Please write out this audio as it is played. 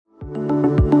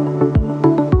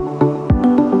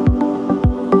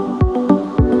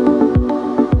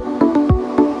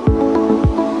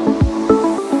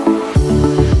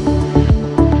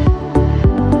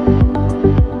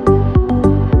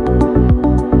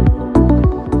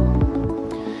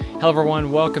Hello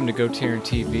everyone, welcome to GoTarryn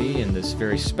TV in this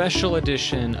very special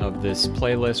edition of this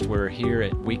playlist. We're here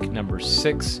at week number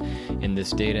 6 in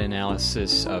this data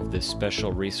analysis of this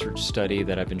special research study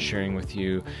that I've been sharing with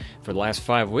you for the last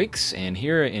 5 weeks. And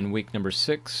here in week number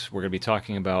 6, we're going to be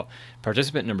talking about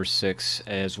participant number 6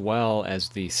 as well as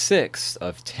the 6th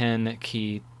of 10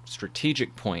 key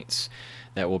strategic points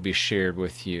that will be shared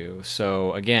with you.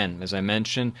 So again, as I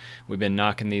mentioned, we've been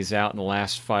knocking these out in the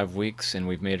last 5 weeks, and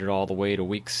we've made it all the way to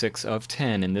week 6 of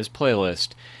 10 in this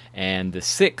playlist. And the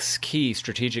 6th key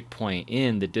strategic point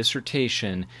in the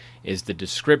dissertation is the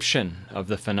description of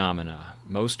the phenomena.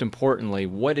 Most importantly,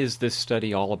 what is this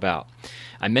study all about?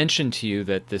 I mentioned to you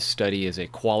that this study is a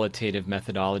qualitative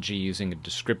methodology using a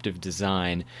descriptive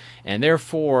design, and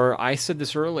therefore, I said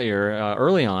this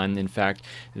early on, in fact,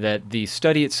 that the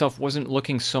study itself wasn't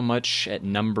looking so much at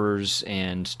numbers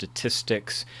and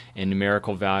statistics and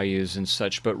numerical values and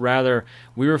such, but rather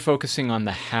we were focusing on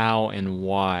the how and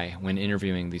why when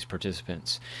interviewing these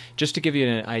participants. Just to give you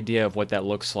an idea of what that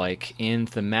looks like, in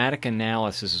thematic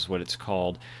analysis is what it's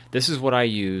called. This is what I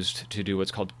used to do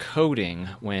what's called coding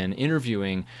when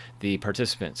interviewing the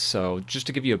participants. So just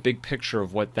to give you a big picture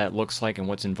of what that looks like and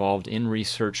what's involved in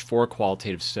research for a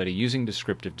qualitative study using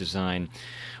descriptive design,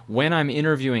 when I'm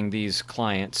interviewing these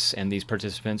clients and these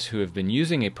participants who have been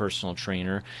using a personal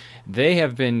trainer, they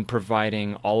have been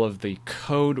providing all of the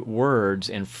code words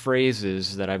and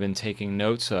phrases that I've been taking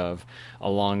notes of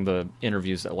along the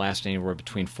interviews that last anywhere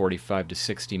between 45 to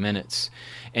 60 minutes.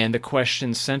 And the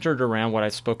questions centered around what I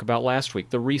spoke about last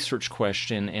week, the research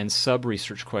question and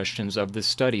sub-research questions of this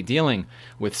study, dealing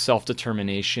with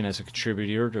self-determination as a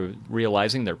contributor to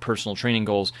realizing their personal training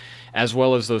goals, as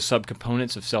well as those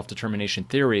subcomponents of self-determination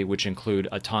theory, which include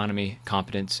autonomy,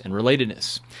 competence, and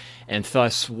relatedness. And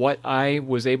thus, what I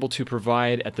was able to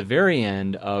provide at the very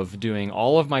end of doing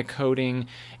all of my coding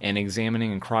and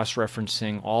examining and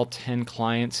cross-referencing all 10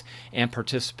 clients and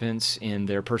participants in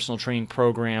their personal training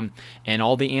program and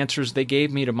all the answers they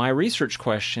gave me to my research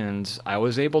questions, I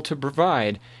was able to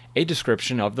provide a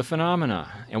description of the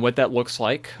phenomena. And what that looks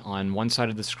like, on one side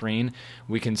of the screen,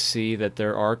 we can see that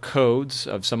there are codes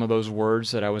of some of those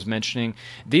words that I was mentioning.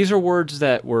 These are words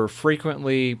that were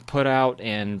frequently put out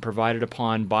and provided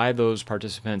upon by those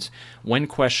participants when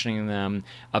questioning them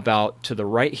about, to the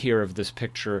right here of this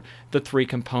picture, the 3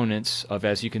 components of,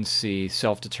 as you can see,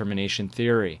 self-determination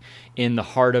theory. In the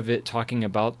heart of it, talking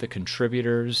about the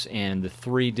contributors and the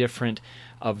 3 different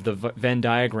of the Venn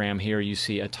diagram here, you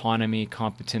see autonomy,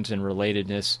 competence, and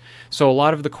relatedness. So a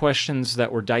lot of the questions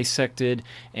that were dissected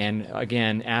and,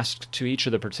 again, asked to each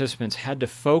of the participants had to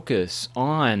focus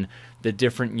on the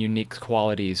different unique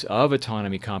qualities of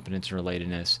autonomy, competence, and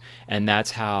relatedness. And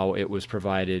that's how it was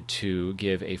provided to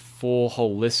give a full,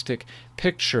 holistic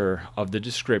picture of the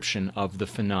description of the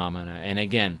phenomena. And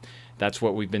again, that's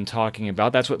what we've been talking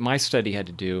about. That's what my study had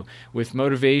to do with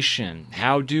motivation.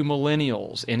 How do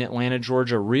millennials in Atlanta,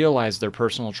 Georgia realize their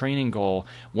personal training goal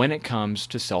when it comes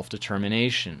to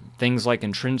self-determination? Things like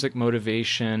intrinsic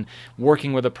motivation,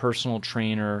 working with a personal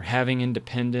trainer, having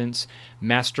independence,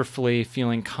 masterfully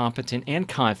feeling competent and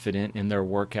confident in their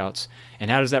workouts.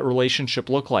 And how does that relationship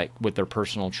look like with their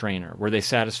personal trainer? Were they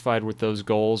satisfied with those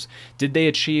goals? Did they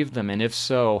achieve them? And if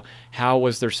so, how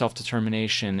was their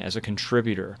self-determination as a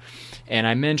contributor? And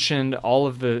I mentioned all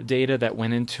of the data that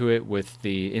went into it with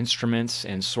the instruments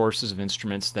and sources of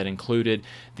instruments that included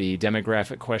the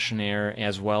demographic questionnaire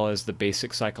as well as the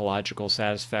basic psychological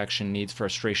satisfaction needs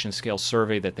frustration scale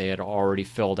survey that they had already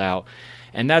filled out.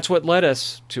 And that's what led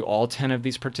us to all 10 of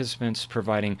these participants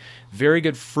providing very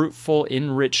good, fruitful,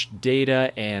 enriched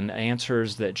data and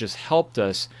answers that just helped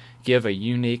us give a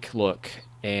unique look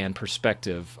and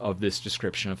perspective of this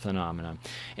description of phenomena.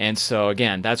 And so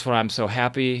again, that's what I'm so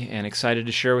happy and excited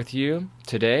to share with you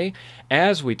today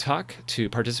as we talk to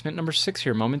participant number 6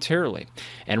 here momentarily.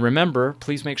 And remember,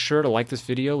 please make sure to like this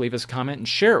video, leave us a comment, and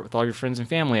share it with all your friends and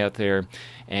family out there.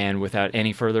 And without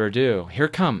any further ado, here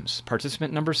comes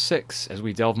participant number 6 as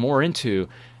we delve more into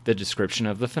the description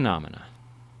of the phenomena.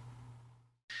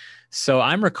 So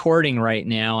I'm recording right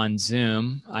now on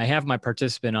Zoom. I have my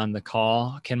participant on the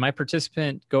call. Can my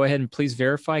participant go ahead and please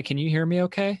verify? Can you hear me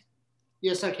okay?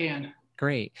 Yes, I can.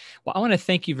 Great. Well, I want to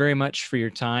thank you very much for your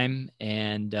time.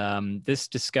 And this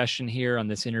discussion here on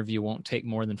this interview won't take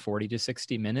more than 40 to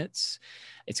 60 minutes.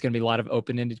 It's going to be a lot of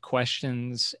open-ended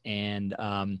questions. And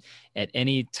at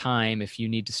any time, if you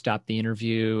need to stop the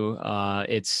interview,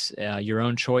 it's your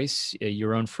own choice,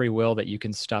 your own free will that you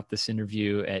can stop this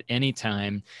interview at any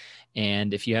time.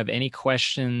 And if you have any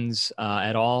questions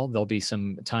at all, there'll be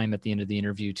some time at the end of the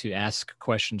interview to ask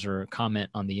questions or comment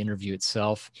on the interview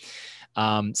itself.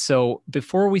 So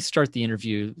before we start the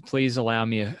interview, please allow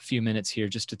me a few minutes here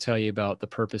just to tell you about the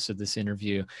purpose of this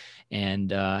interview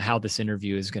and how this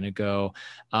interview is going to go.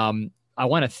 I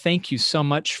want to thank you so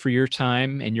much for your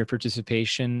time and your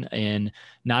participation in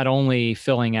not only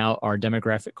filling out our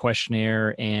demographic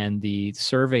questionnaire and the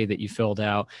survey that you filled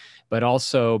out, but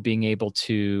also being able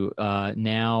to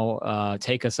now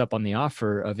take us up on the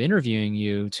offer of interviewing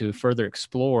you to further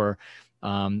explore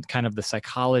kind of the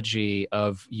psychology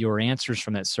of your answers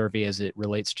from that survey as it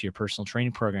relates to your personal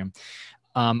training program.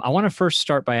 I want to first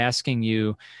start by asking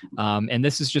you, and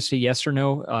this is just a yes or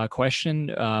no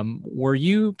question. Were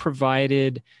you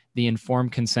provided the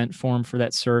informed consent form for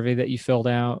that survey that you filled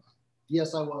out?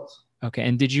 Yes, I was. Okay.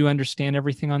 And did you understand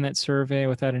everything on that survey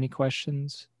without any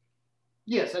questions?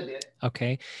 Yes, I did.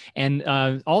 Okay. And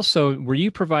also, were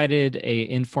you provided a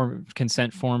informed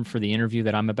consent form for the interview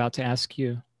that I'm about to ask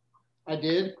you? I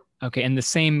did. Okay, and the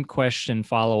same question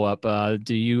follow up.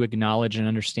 Do you acknowledge and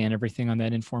understand everything on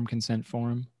that informed consent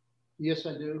form? Yes,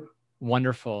 I do.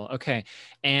 Wonderful. Okay.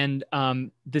 And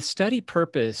the study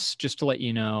purpose, just to let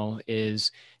you know,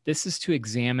 is this is to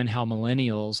examine how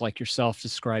millennials like yourself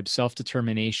describe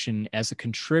self-determination as a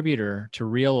contributor to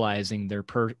realizing their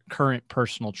current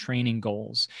personal training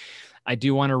goals. I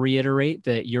do want to reiterate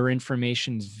that your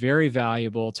information is very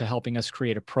valuable to helping us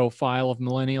create a profile of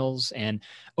millennials and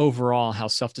overall how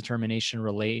self-determination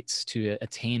relates to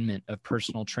attainment of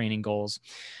personal training goals.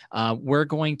 We're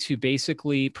going to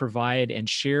basically provide and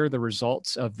share the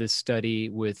results of this study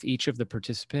with each of the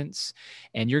participants,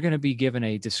 and you're going to be given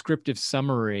a descriptive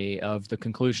summary of the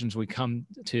conclusions we come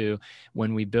to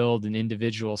when we build an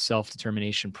individual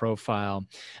self-determination profile.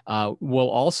 We'll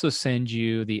also send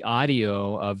you the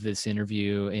audio of this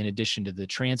interview in addition to the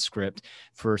transcript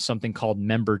for something called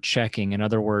member checking. In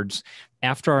other words,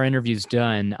 after our interview's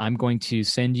done, I'm going to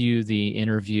send you the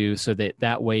interview so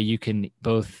that way you can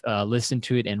both listen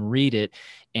to it and read it.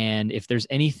 And if there's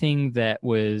anything that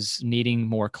was needing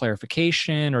more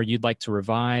clarification or you'd like to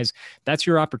revise, that's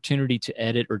your opportunity to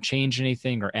edit or change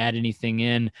anything or add anything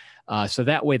in. So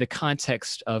that way the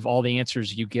context of all the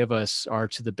answers you give us are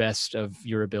to the best of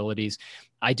your abilities.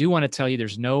 I do want to tell you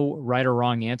there's no right or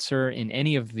wrong answer in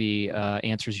any of the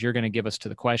answers you're going to give us to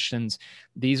the questions.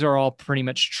 These are all pretty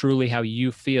much truly how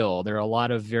you feel. There are a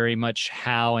lot of very much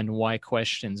how and why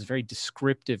questions, very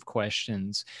descriptive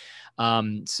questions.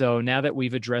 So now that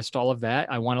we've addressed all of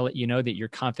that, I want to let you know that your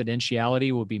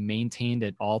confidentiality will be maintained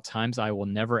at all times. I will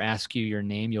never ask you your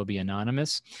name. You'll be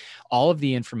anonymous. All of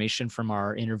the information from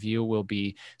our interview will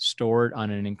be stored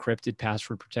on an encrypted,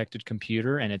 password-protected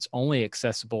computer, and it's only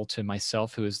accessible to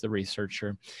myself, who is the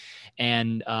researcher.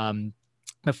 And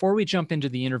before we jump into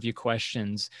the interview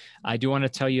questions, I do want to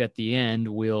tell you at the end,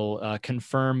 we'll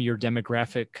confirm your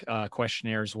demographic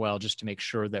questionnaire as well, just to make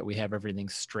sure that we have everything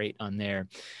straight on there.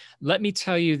 Let me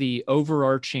tell you the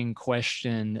overarching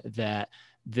question that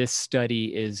this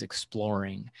study is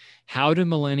exploring. How do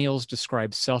millennials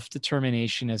describe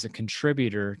self-determination as a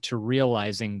contributor to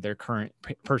realizing their current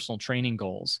personal training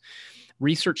goals?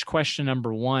 Research question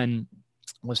number one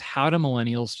was, how do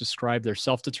millennials describe their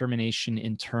self-determination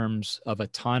in terms of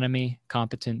autonomy,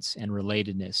 competence, and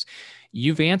relatedness?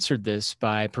 You've answered this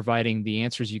by providing the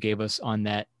answers you gave us on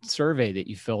that survey that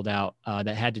you filled out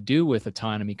that had to do with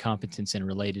autonomy, competence, and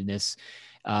relatedness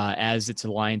as it's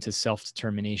aligned to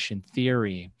self-determination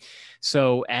theory.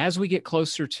 So as we get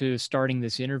closer to starting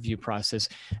this interview process,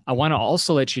 I want to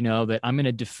also let you know that I'm going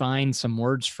to define some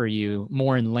words for you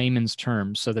more in layman's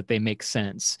terms so that they make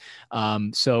sense.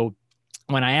 So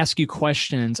when I ask you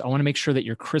questions, I want to make sure that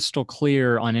you're crystal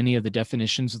clear on any of the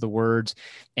definitions of the words.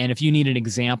 And if you need an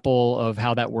example of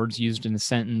how that word's used in a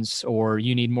sentence, or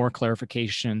you need more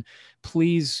clarification,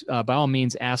 please, by all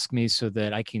means, ask me so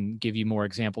that I can give you more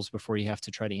examples before you have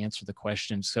to try to answer the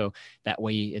question. So that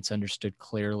way it's understood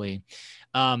clearly.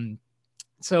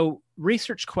 So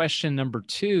research question number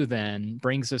two then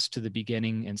brings us to the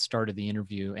beginning and start of the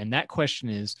interview. And that question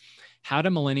is, how do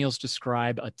millennials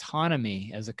describe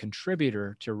autonomy as a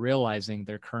contributor to realizing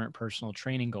their current personal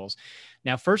training goals?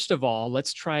 Now, first of all,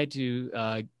 let's try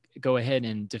to go ahead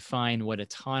and define what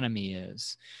autonomy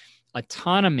is.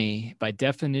 Autonomy, by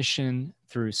definition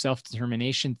through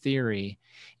self-determination theory,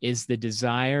 is the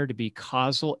desire to be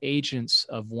causal agents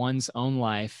of one's own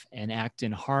life and act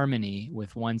in harmony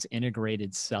with one's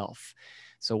integrated self.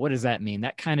 So what does that mean?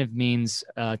 That kind of means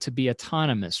to be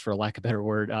autonomous, for lack of a better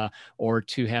word, or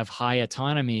to have high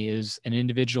autonomy is an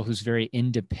individual who's very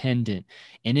independent,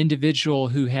 an individual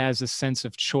who has a sense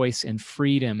of choice and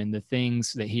freedom in the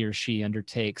things that he or she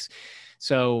undertakes.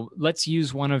 So let's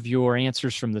use one of your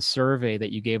answers from the survey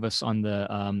that you gave us on the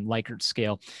Likert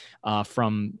scale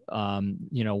from,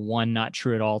 1 not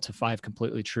true at all to 5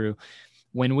 completely true.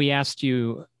 When we asked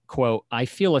you, quote, I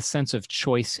feel a sense of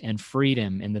choice and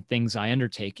freedom in the things I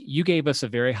undertake, you gave us a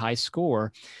very high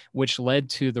score, which led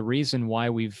to the reason why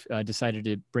we've decided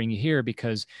to bring you here,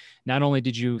 because not only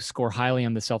did you score highly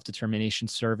on the self-determination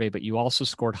survey, but you also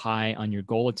scored high on your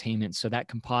goal attainment. So that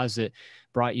composite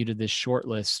brought you to this short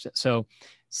list. So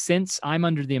since I'm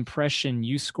under the impression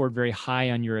you scored very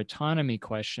high on your autonomy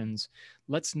questions,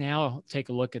 let's now take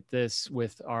a look at this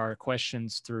with our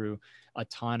questions through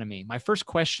autonomy. My first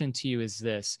question to you is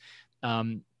this.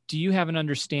 Do you have an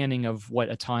understanding of what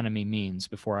autonomy means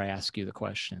before I ask you the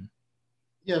question?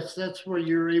 Yes, that's where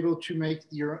you're able to make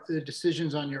the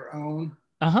decisions on your own.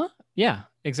 Uh-huh. Yeah,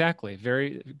 exactly.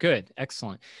 Very good.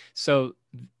 Excellent. So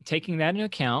taking that into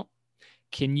account,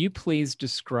 can you please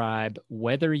describe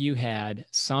whether you had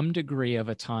some degree of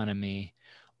autonomy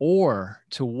or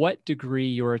to what degree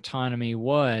your autonomy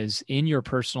was in your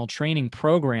personal training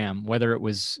program, whether it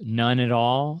was none at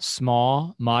all,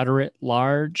 small, moderate,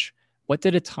 large? What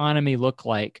did autonomy look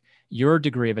like, your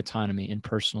degree of autonomy in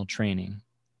personal training?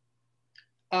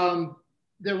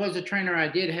 There was a trainer I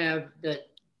did have that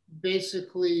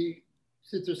basically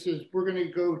says, we're going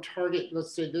to go target,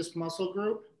 let's say, this muscle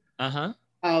group. Uh-huh.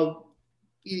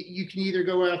 You can either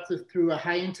go after through a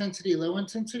high intensity, low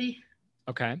intensity.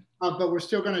 Okay. But we're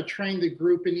still going to train the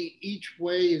group, and each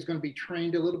way is going to be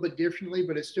trained a little bit differently,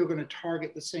 but it's still going to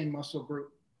target the same muscle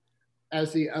group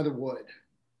as the other would.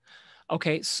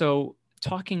 Okay, so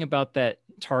talking about that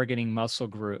targeting muscle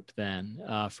group then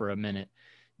for a minute,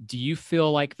 do you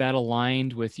feel like that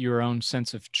aligned with your own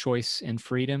sense of choice and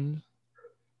freedom?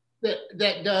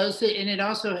 That does, and it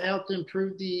also helped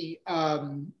improve the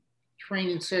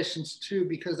training sessions too,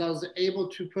 because I was able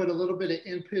to put a little bit of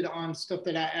input on stuff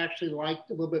that I actually liked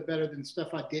a little bit better than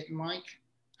stuff I didn't like.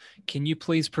 Can you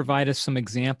please provide us some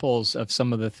examples of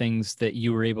some of the things that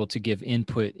you were able to give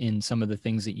input in, some of the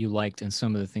things that you liked and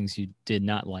some of the things you did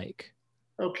not like?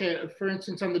 Okay, for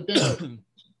instance, on the bench,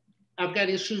 I've got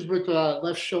issues with the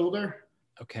left shoulder.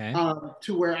 Okay.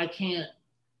 To where I can't,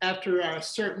 after a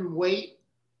certain weight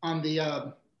on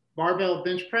the barbell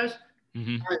bench press,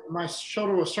 my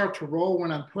shoulder will start to roll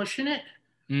when I'm pushing it.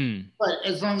 But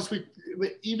as long as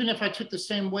even if I took the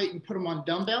same weight and put them on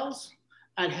dumbbells,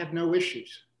 I'd have no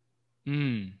issues.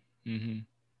 Okay.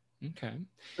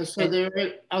 So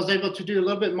I was able to do a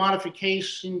little bit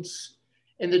modifications,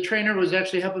 and the trainer was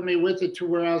actually helping me with it to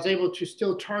where I was able to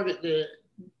still target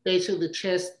basically the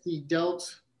chest, the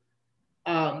delts,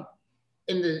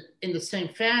 in the same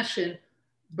fashion,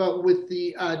 but with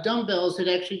the dumbbells, it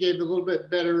actually gave a little bit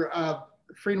better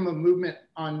freedom of movement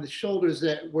on the shoulders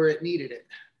where it needed it.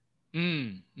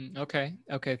 Okay.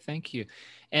 Thank you.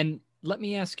 And let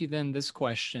me ask you then this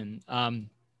question.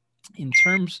 In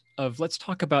terms of, let's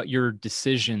talk about your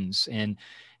decisions and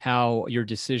how your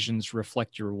decisions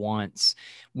reflect your wants.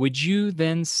 Would you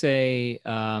then say,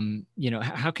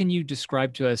 how can you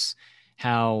describe to us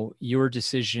how your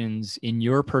decisions in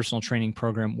your personal training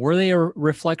program, were they a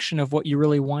reflection of what you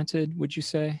really wanted, would you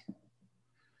say?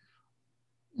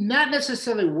 Not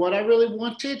necessarily what I really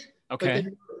wanted, okay.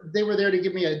 But they were there to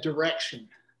give me a direction.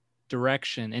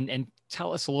 And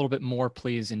tell us a little bit more,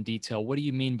 please, in detail. What do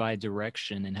you mean by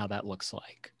direction and how that looks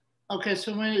like? Okay,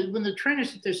 so when the trainer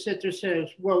sit there says,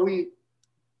 well,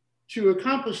 to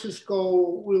accomplish this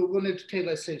goal, we'll need to take,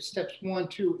 let's say, steps 1,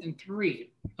 2, and 3.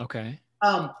 Okay.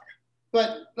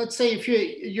 But let's say if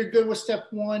you're good with step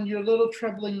 1, you're a little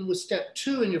troubling with step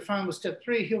 2, and you're fine with step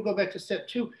 3, he'll go back to step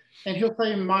 2, and he'll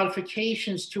play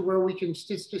modifications to where we can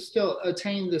still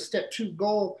attain the step 2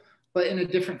 goal, but in a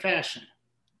different fashion.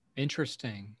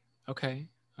 Interesting. Okay.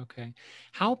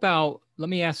 How about, let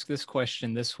me ask this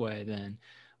question this way then.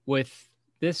 With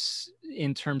this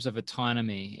in terms of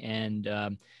autonomy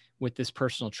and with this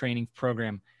personal training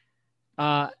program,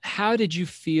 how did you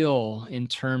feel in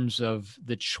terms of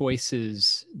the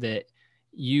choices that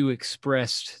you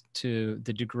expressed to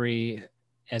the degree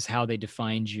as how they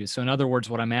defined you? So in other words,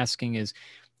 what I'm asking is,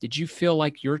 did you feel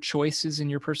like your choices in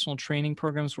your personal training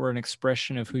programs were an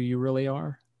expression of who you really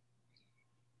are?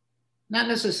 Not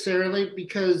necessarily,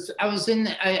 because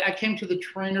I came to the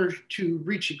trainer to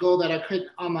reach a goal that I couldn't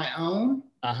on my own.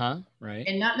 Right.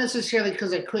 And not necessarily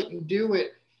because I couldn't do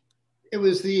it. It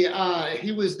was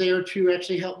he was there to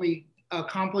actually help me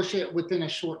accomplish it within a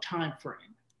short time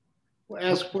frame.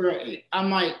 As where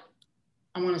I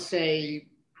want to say,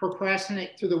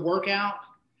 procrastinate through the workout,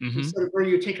 instead of where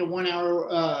you take a 1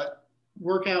 hour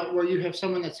workout where you have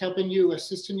someone that's helping you,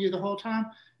 assisting you the whole time.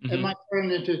 It might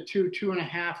turn into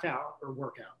 2.5 hour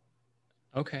workout.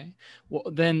 Okay. Well,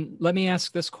 then let me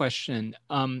ask this question.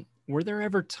 Were there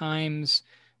ever times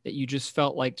that you just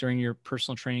felt like during your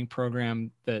personal training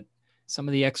program that some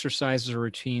of the exercises or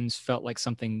routines felt like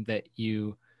something that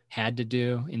you had to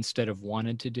do instead of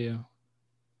wanted to do?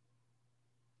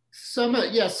 Some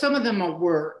of them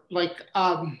were like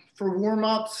for warm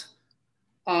ups,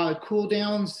 cool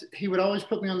downs. He would always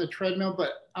put me on the treadmill,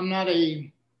 but I'm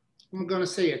going to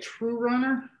say a true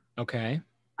runner. Okay.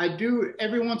 I do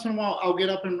every once in a while, I'll get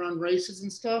up and run races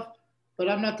and stuff, but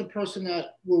I'm not the person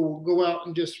that will go out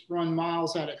and just run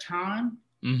miles at a time.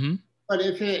 Mm-hmm. But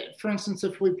for instance,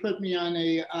 if we put me on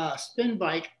a spin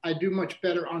bike, I do much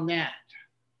better on that.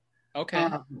 Okay.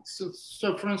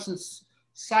 So for instance,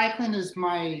 cycling is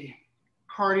my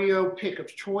cardio pick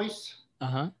of choice.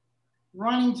 Uh-huh.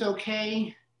 Running's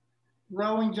okay,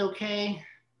 rowing's okay,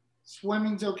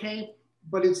 swimming's okay,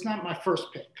 but it's not my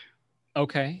first pick.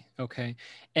 Okay. Okay.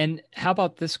 And how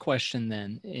about this question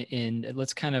then? And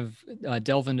let's kind of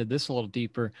delve into this a little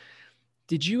deeper.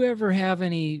 Did you ever have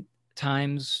any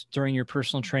times during your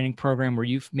personal training program where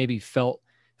you've maybe felt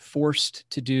forced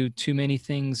to do too many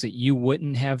things that you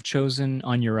wouldn't have chosen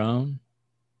on your own?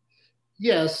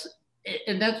 Yes,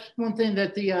 and that's one thing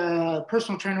that the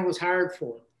personal trainer was hired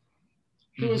for.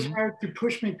 He was Mm-hmm. hired to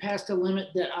push me past a limit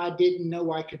that I didn't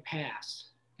know I could pass.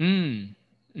 Mm.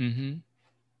 Mm-hmm.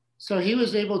 So he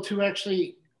was able to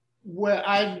actually, what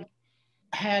I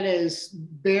had as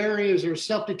barriers or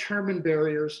self-determined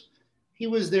barriers, he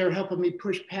was there helping me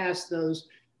push past those,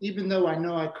 even though I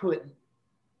know I couldn't.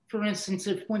 For instance,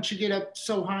 if once you get up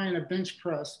so high in a bench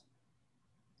press,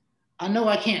 I know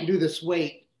I can't do this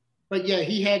weight, but yeah,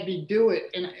 he had me do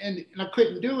it, and I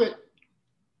couldn't do it,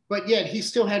 but yet he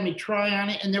still had me try on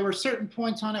it. And there were certain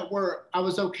points on it where I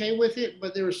was okay with it,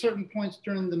 but there were certain points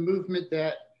during the movement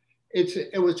that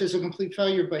it was just a complete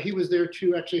failure. But he was there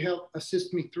to actually help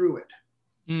assist me through it.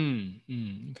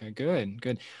 Okay, good,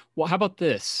 good. Well, how about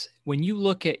this? When you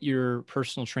look at your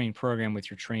personal training program with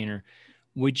your trainer,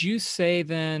 would you say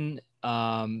then,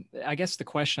 I guess the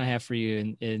question I have for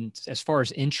you, in as far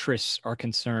as interests are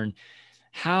concerned,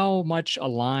 how much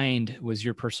aligned was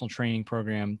your personal training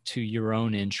program to your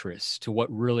own interests, to what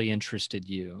really interested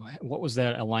you? What was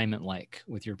that alignment like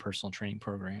with your personal training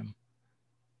program?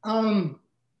 Um,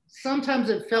 Sometimes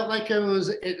it felt like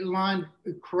it aligned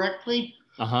correctly,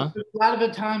 but Uh-huh. there's a lot of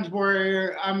the times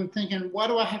where I'm thinking, why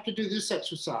do I have to do this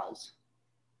exercise?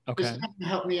 It's Okay. not going to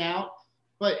help me out.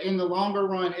 But in the longer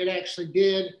run, it actually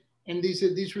did. And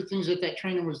these were things that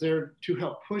trainer was there to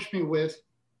help push me with.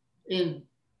 And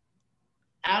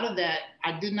out of that,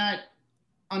 I did not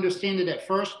understand it at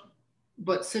first,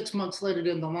 but 6 months later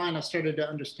down the line, I started to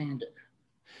understand it.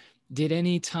 Did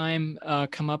any time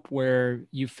come up where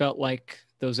you felt like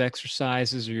those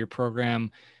exercises or your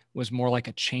program was more like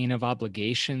a chain of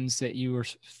obligations that you were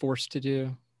forced to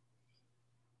do?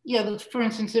 Yeah, for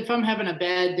instance, if I'm having a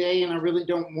bad day and I really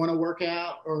don't want to work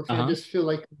out, or if I Uh-huh. just feel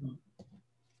like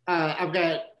I've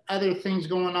got other things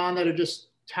going on that are just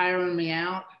tiring me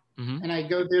out, Hmm. and I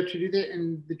go there to do that,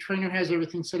 and the trainer has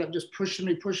everything set up, just pushing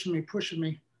me, pushing me, pushing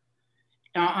me.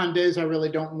 On days I really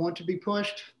don't want to be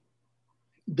pushed,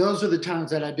 those are the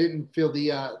times that I didn't feel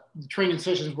the training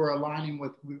sessions were aligning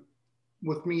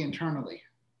with me internally.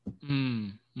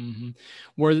 Mm-hmm.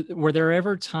 Were there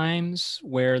ever times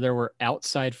where there were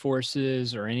outside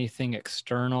forces or anything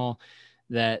external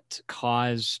that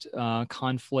caused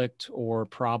conflict or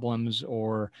problems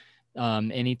or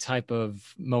any type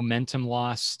of momentum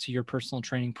loss to your personal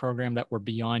training program that were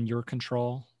beyond your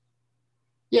control?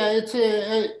 Yeah,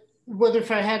 whether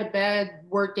if I had a bad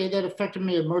work day that affected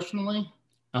me emotionally,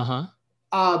 Uh-huh.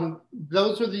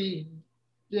 those are the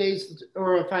days,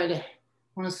 or if I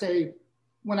want to say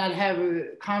when I'd have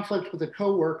a conflict with a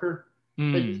coworker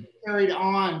that just Mm. carried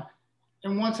on.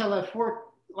 And once I left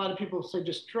work, a lot of people say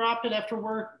just drop it after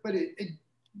work, but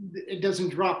it doesn't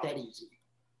drop that easy.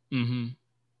 Mm-hmm.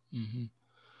 Mm-hmm.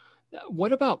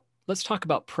 What about, let's talk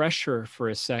about pressure for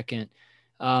a second.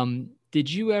 Did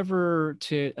you ever,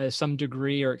 to some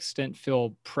degree or extent,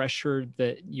 feel pressured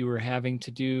that you were having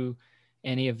to do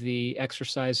any of the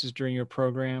exercises during your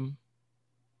program?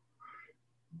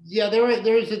 Yeah, there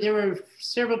were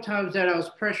several times that I was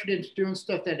pressured into doing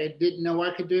stuff that I didn't know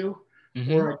I could do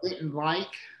Mm-hmm. or I didn't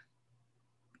like.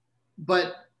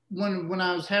 But when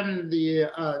I was having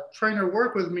the trainer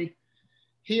work with me,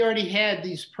 he already had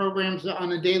these programs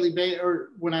on a daily basis,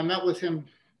 or when I met with him,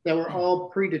 that were all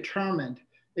predetermined.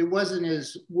 It wasn't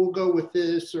as we'll go with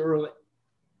this or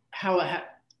how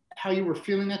how you were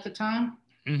feeling at the time.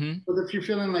 Mm-hmm. But if you're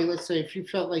feeling like, let's say, if you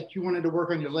felt like you wanted to work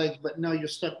on your legs, but no, you're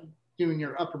stuck doing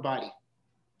your upper body.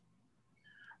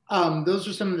 Those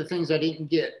are some of the things I didn't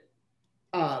get.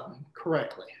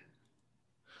 correctly.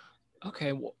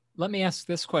 Okay, well, let me ask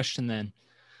this question then.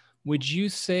 Would you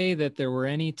say that there were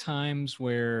any times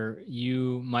where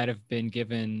you might have been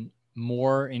given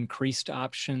more increased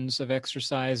options of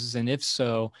exercises? And if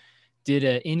so, did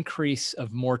an increase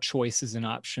of more choices and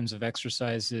options of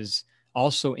exercises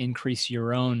also increase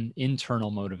your own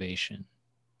internal motivation?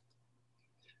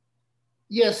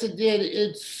 Yes, it did.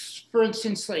 It's, for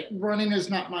instance, like running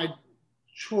is not my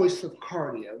choice of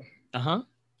cardio. Uh-huh.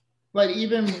 But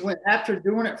even after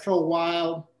doing it for a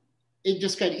while, it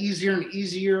just got easier and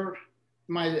easier.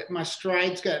 My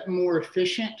strides got more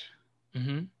efficient.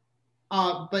 Mm-hmm.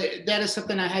 But that is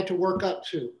something I had to work up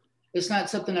to. It's not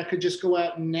something I could just go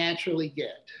out and naturally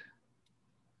get.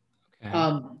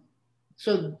 Okay.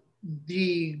 So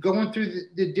the going through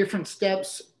the different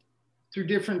steps through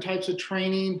different types of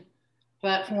training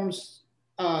platforms,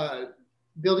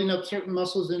 building up certain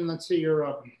muscles in, let's say,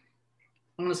 I'm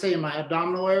going to say in my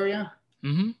abdominal area,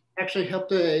 Mm-hmm. actually helped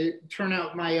to turn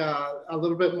out my a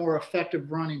little bit more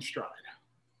effective running stride.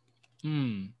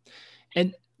 Hmm.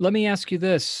 And let me ask you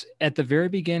this. At the very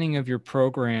beginning of your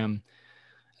program,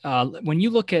 when you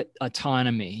look at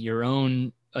autonomy, your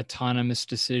own autonomous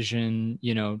decision,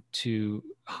 to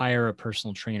hire a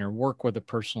personal trainer, work with a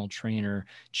personal trainer,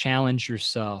 challenge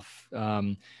yourself,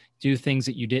 do things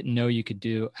that you didn't know you could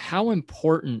do, how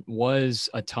important was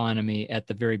autonomy at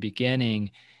the very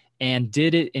beginning? And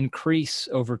did it increase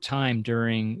over time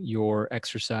during your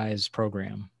exercise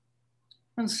program?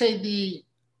 I'd say the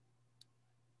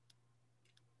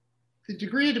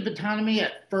degree of autonomy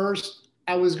at first,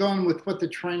 I was going with what the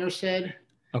trainer said,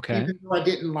 Okay. even though I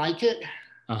didn't like it.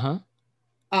 Uh-huh.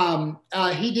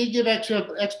 He did give extra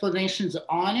explanations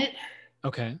on it,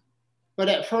 Okay. but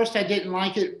at first I didn't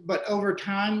like it. But over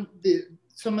time,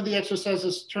 some of the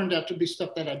exercises turned out to be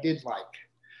stuff that I did like.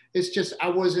 It's just I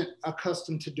wasn't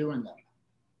accustomed to doing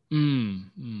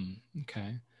them.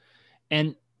 Okay.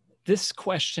 And this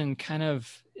question kind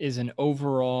of is an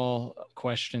overall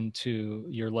question to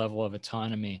your level of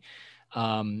autonomy.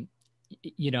 When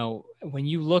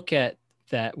you look at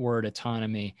that word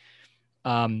autonomy,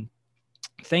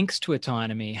 thanks to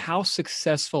autonomy, how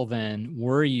successful then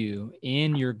were you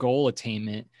in your goal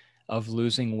attainment of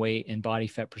losing weight and body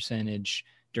fat percentage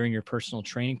during your personal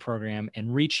training program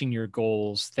and reaching your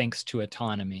goals thanks to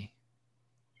autonomy?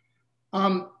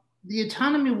 The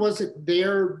autonomy wasn't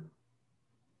there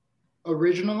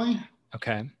originally.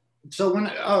 Okay. So I'm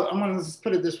going to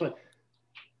put it this way.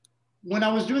 When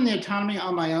I was doing the autonomy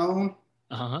on my own,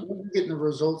 I wasn't getting the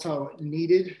results I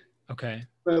needed. Okay.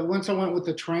 But once I went with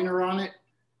the trainer on it,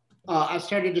 I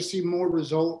started to see more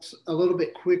results a little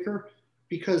bit quicker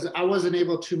because I wasn't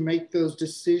able to make those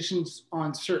decisions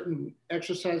on certain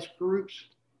exercise groups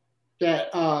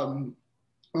that,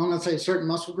 let's say certain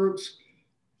muscle groups,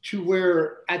 to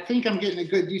where I think I'm getting a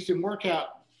good, decent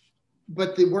workout,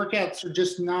 but the workouts are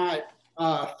just not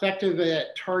effective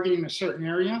at targeting a certain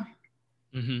area.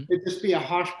 Mm-hmm. It'd just be a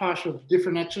hodgepodge of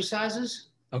different exercises.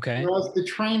 Okay. Whereas the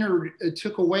trainer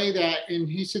took away that, and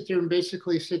he sit there and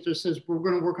basically says, we're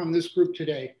going to work on this group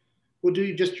today. We'll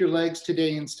do just your legs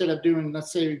today instead of doing,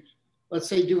 let's say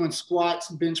doing squats,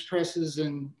 bench presses,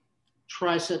 and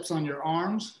triceps on your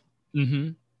arms.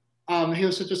 Mm-hmm.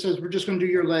 He'll sit there and says, we're just going to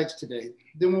do your legs today.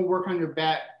 Then we'll work on your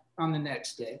back on the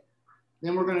next day.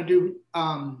 Then we're going to do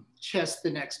chest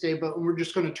the next day, but we're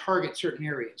just going to target certain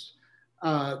areas.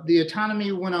 The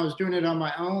autonomy, when I was doing it on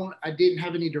my own, I didn't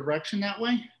have any direction that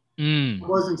way. I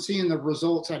wasn't seeing the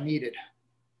results I needed.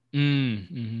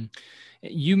 Mm-hmm.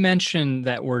 You mentioned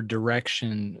that word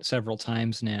direction several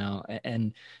times now.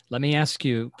 And let me ask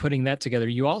you, putting that together,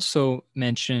 you also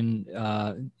mentioned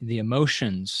the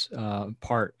emotions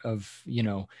part of,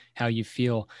 how you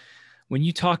feel. When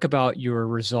you talk about your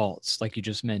results, like you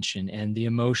just mentioned, and the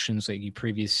emotions that you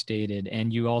previously stated,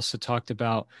 and you also talked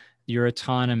about your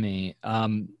autonomy,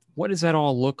 what does that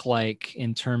all look like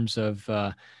in terms of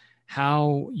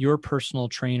how your personal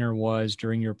trainer was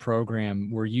during your program?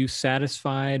 Were you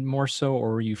satisfied more so,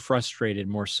 or were you frustrated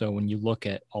more so when you look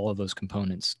at all of those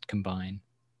components combined?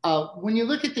 When you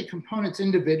look at the components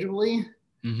individually,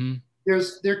 Mm-hmm.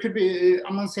 there could be,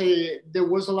 I'm going to say there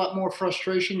was a lot more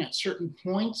frustration at certain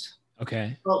points.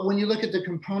 Okay. But when you look at the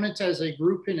components as a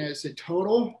group and as a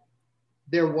total,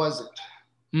 there wasn't.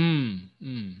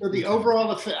 So the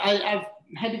overall effect, I've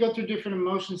had to go through different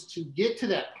emotions to get to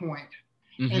that point.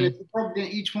 Mm-hmm. And if you broke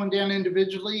each one down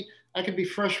individually, I could be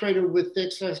frustrated with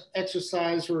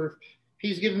exercise, or if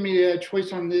he's giving me a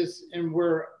choice on this, and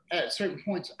where at certain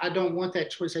points, I don't want that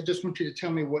choice. I just want you to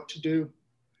tell me what to do.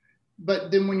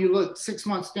 But then when you look 6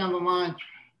 months down the line,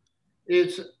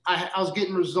 I was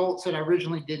getting results that I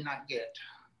originally did not get.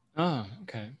 Oh,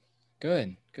 okay.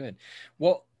 Good, good.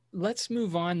 Well, let's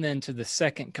move on then to the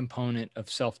second component of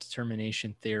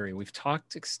self-determination theory. We've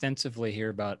talked extensively here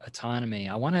about autonomy.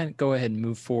 I want to go ahead and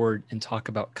move forward and talk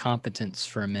about competence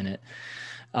for a minute.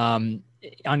 Um,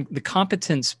 on the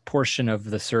competence portion of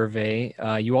the survey,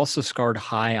 you also scored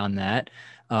high on that.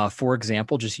 For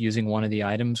example, just using one of the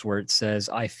items where it says,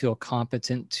 I feel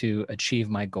competent to achieve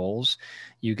my goals.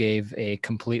 You gave a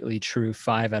completely true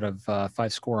 5 out of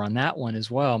 5 score on that one as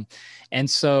well. And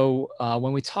so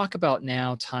when we talk about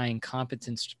now tying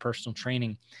competence to personal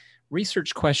training,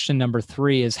 research question number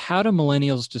 3 is, how do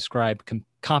millennials describe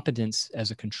competence as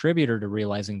a contributor to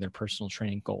realizing their personal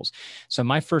training goals? So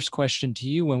my first question to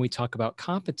you when we talk about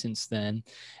competence then,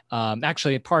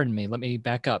 actually, pardon me, let me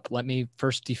back up. Let me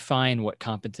first define what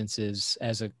competence is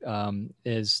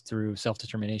is through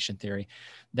self-determination theory.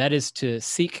 That is to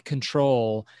seek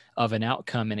control of an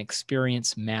outcome and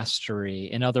experience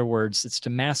mastery. In other words, it's to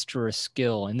master a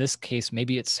skill. In this case,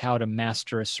 maybe it's how to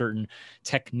master a certain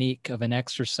technique of an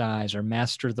exercise, or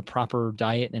master the proper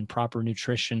diet and proper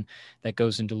nutrition that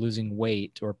goes into losing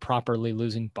weight, or properly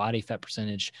losing body fat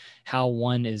percentage. How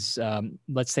one is,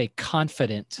 let's say,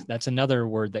 confident. That's another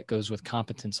word that goes with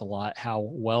competence a lot, how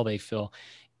well they feel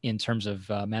in terms of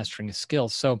mastering a skill.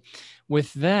 So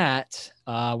with that,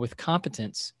 with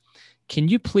competence, can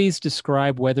you please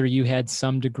describe whether you had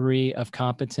some degree of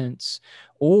competence,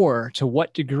 or to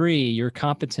what degree your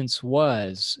competence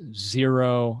was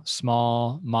 0,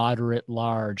 small, moderate,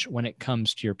 large when it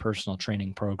comes to your personal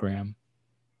training program?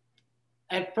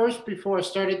 At first, before I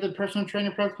started the personal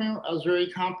training program, I was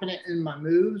very confident in my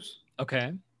moves.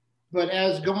 Okay. But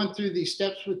as going through the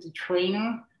steps with the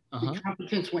trainer, Uh-huh. the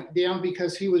competence went down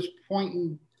because he was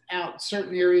pointing out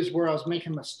certain areas where I was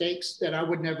making mistakes that I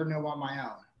would never know on my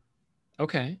own.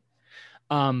 Okay.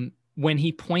 When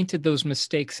he pointed those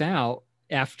mistakes out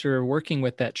after working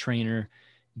with that trainer,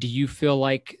 do you feel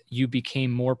like you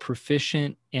became more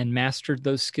proficient and mastered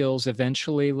those skills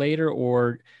eventually later,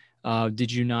 or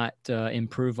did you not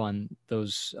improve on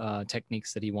those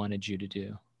techniques that he wanted you to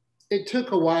do? It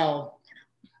took a while.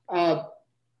 Uh,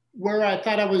 where I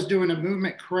thought I was doing a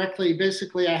movement correctly,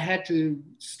 basically I had to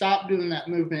stop doing that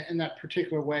movement in that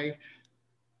particular way.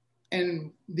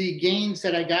 And the gains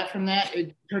that I got from that,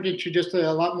 it turned into just a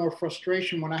lot more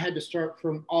frustration when I had to start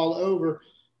from all over,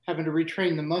 having to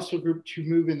retrain the muscle group to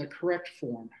move in the correct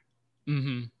form.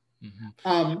 Mm-hmm.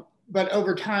 Mm-hmm. But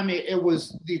over time, it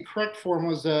was the correct form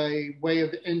was a way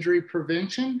of injury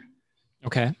prevention.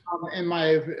 Okay. In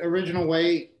my original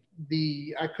way,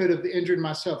 I could have injured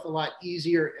myself a lot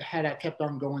easier had I kept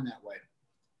on going that way.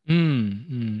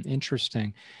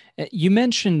 Interesting. You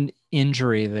mentioned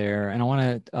injury there, and I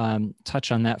want to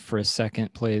touch on that for a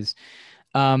second, please.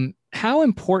 How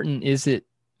important is it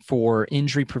for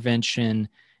injury prevention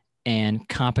and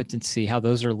competency, how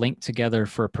those are linked together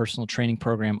for a personal training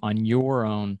program, on your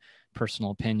own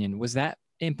personal opinion? Was that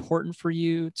important for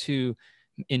you to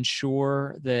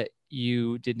ensure that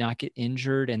you did not get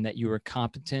injured and that you were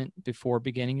competent before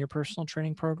beginning your personal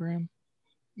training program?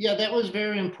 Yeah, that was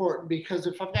very important because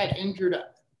if I got injured,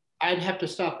 I'd have to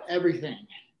stop everything.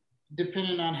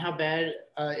 Depending on how bad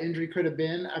injury could have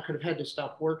been, I could have had to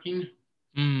stop working.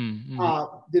 Mm-hmm.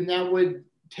 Then that would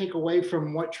take away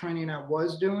from what training I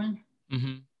was doing.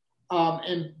 Mm-hmm.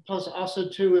 And plus, also,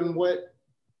 too, in what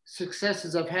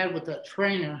successes I've had with that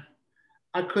trainer,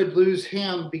 I could lose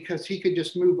him because he could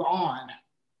just move on.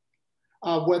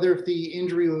 Whether if the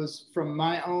injury was from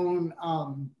my own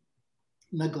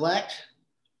neglect,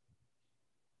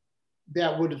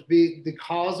 that would be the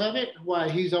cause of it. Why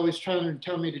he's always trying to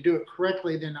tell me to do it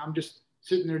correctly, then I'm just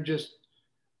sitting there just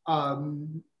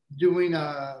doing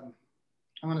I'm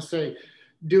going to say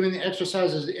doing the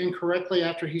exercises incorrectly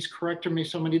after he's corrected me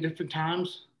so many different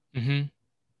times. Mm-hmm.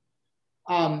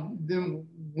 Then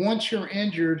once you're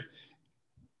injured,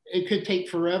 it could take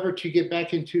forever to get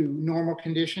back into normal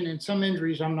condition. And some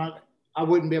injuries I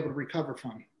wouldn't be able to recover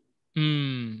from.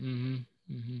 Mm-hmm.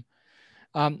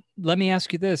 Mm-hmm. Let me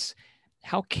ask you this.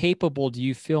 How capable do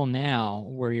you feel now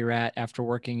where you're at after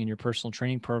working in your personal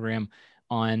training program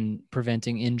on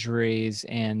preventing injuries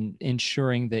and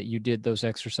ensuring that you did those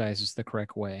exercises the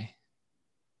correct way?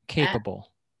 Capable.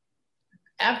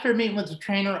 After meeting with the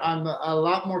trainer, I'm a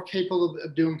lot more capable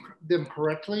of doing them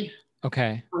correctly.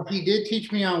 Okay. He did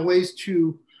teach me on ways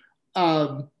to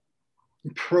um,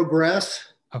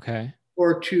 progress Okay.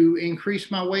 or to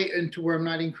increase my weight and to where I'm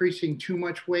not increasing too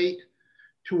much weight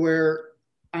to where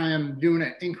I am doing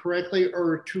it incorrectly,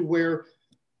 or to where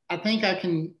I think I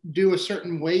can do a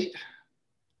certain weight,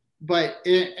 but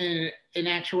in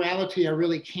actuality, I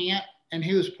really can't. And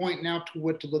he was pointing out to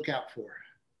what to look out for.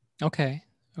 Okay.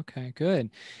 Okay, good.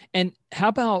 And how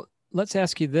about, let's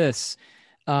ask you this.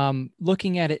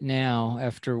 Looking at it now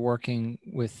after working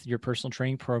with your personal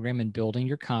training program and building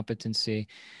your competency,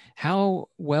 how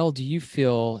well do you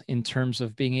feel in terms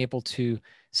of being able to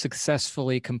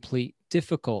successfully complete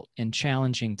difficult and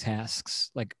challenging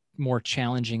tasks, like more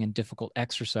challenging and difficult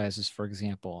exercises, for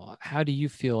example? How do you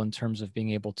feel in terms of being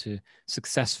able to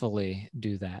successfully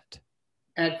do that?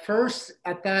 At first,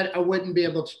 I thought I wouldn't be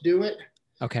able to do it.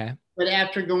 Okay. But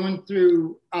after going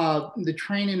through the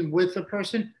training with a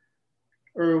person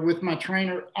or with my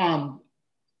trainer,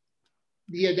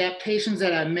 the adaptations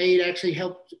that I made actually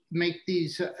helped make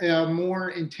these more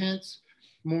intense,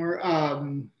 more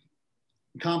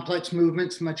complex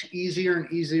movements much easier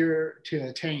and easier to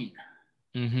attain.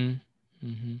 Mm-hmm.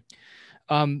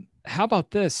 Mm-hmm. How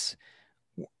about this?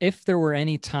 If there were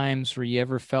any times where you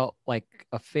ever felt like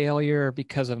a failure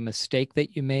because of a mistake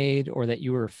that you made, or that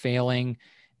you were failing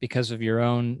because of your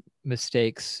own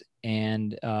mistakes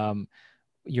and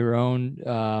your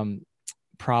own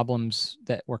problems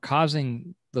that were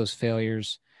causing those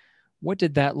failures, what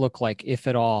did that look like, if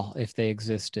at all, if they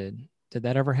existed? Did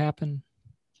that ever happen?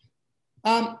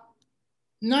 Um,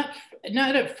 not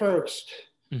not at first,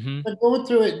 Mm-hmm. but going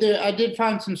through it, I did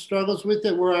find some struggles with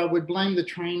it where I would blame the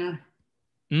trainer.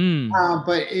 Mm.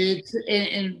 But it's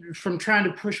and from trying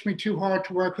to push me too hard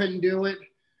to where I couldn't do it.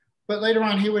 But later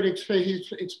on, he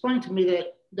explained to me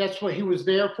that that's what he was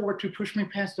there for, to push me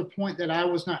past the point that I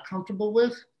was not comfortable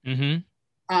with.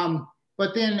 Mm-hmm.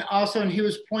 But then also, and he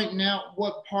was pointing out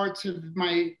what parts of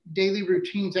my daily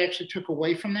routines actually took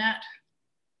away from that.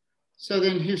 So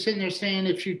then he was sitting there saying,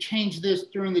 if you change this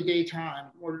during the daytime,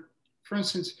 or for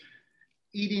instance,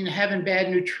 having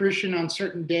bad nutrition on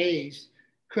certain days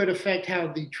could affect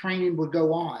how the training would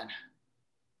go on,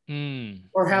 Mm.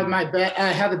 or how Mm.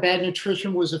 how the bad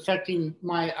nutrition was affecting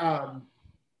my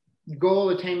goal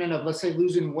attainment of, let's say,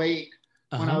 losing weight.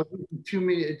 When I Uh-huh. was eating too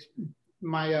many,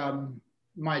 my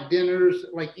my dinners,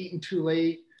 like eating too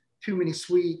late, too many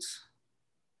sweets.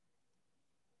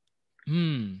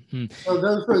 Mm. So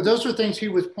those were things he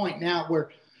was pointing out, where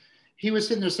he was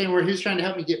sitting there saying where he was trying to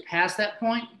help me get past that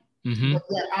point. Mm-hmm. But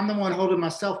yeah, I'm the one holding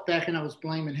myself back, and I was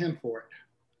blaming him for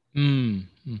it. Mm.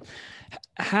 Mm.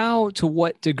 How, to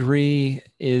what degree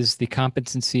is the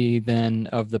competency then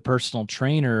of the personal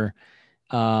trainer,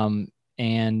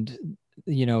 and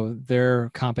their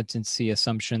competency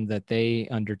assumption that they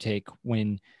undertake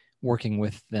when working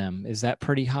with them, is that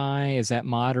pretty high? Is that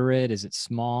moderate? Is it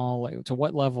small? Like, to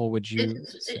what level would you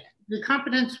say? The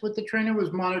competence with the trainer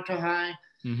was moderate to high.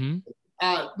 Mm-hmm.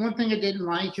 One thing I didn't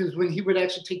like is when he would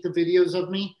actually take the videos of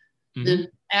me. Mm-hmm. Then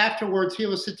afterwards, he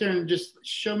would sit there and just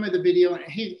show me the video, and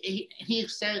he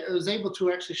was able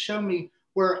to actually show me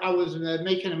where I was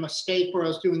making a mistake, where I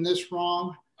was doing this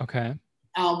wrong. Okay.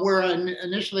 Where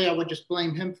initially I would just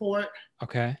blame him for it,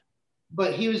 Okay.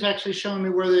 but he was actually showing me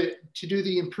to do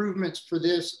the improvements for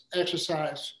this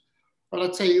exercise. Or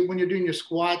let's say when you're doing your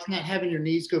squats, not having your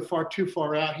knees go too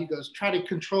far out. He goes, try to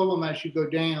control them as you go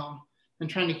down, and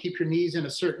trying to keep your knees in a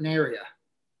certain area.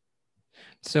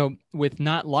 So, with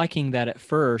not liking that at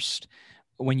first,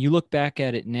 when you look back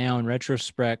at it now in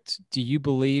retrospect, do you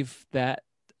believe that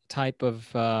type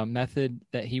of method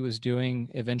that he was doing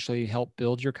eventually helped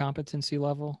build your competency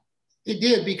level? It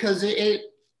did, because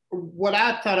what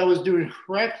I thought I was doing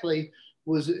correctly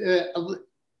was, I'm going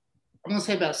to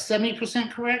say about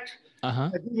 70% correct. Uh-huh.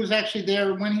 But he was actually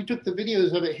there when he took the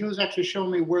videos of it. He was actually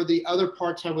showing me where the other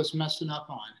parts I was messing up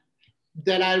on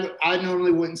that I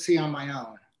normally wouldn't see on my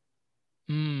own.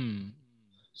 Hmm.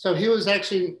 So he was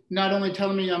actually not only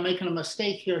telling me I'm making a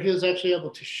mistake here, he was actually able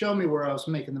to show me where I was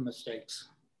making the mistakes.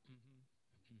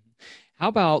 How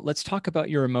about, let's talk about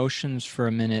your emotions for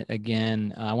a minute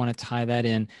again. I want to tie that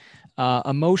in.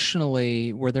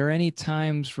 Emotionally, were there any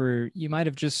times where you might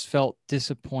have just felt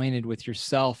disappointed with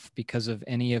yourself because of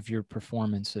any of your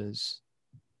performances?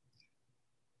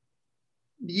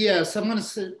 Yes, I'm going to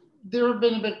say there have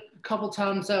been a couple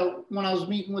times that when I was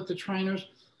meeting with the trainers.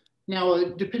 Now,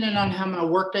 depending on how my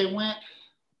workday went,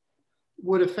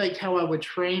 would affect how I would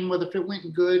train. Whether if it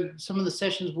went good, some of the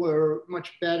sessions were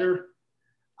much better.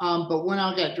 But when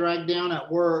I got dragged down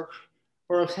at work,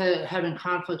 or if having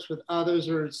conflicts with others,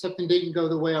 or something didn't go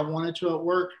the way I wanted to at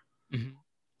work, Mhm.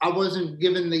 I wasn't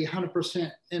given the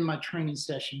 100% in my training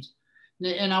sessions.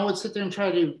 And I would sit there and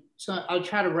I'd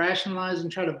try to rationalize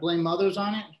and try to blame others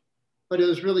on it. But it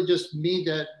was really just me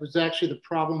that was actually the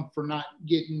problem for not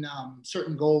getting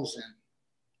certain goals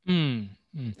in.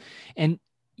 Mm. And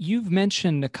you've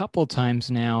mentioned a couple times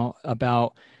now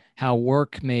about how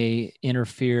work may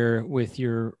interfere with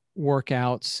your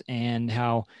workouts, and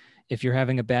how if you're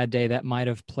having a bad day, that might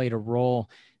have played a role.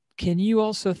 Can you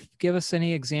also give us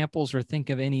any examples or think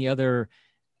of any other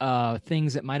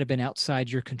things that might have been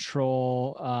outside your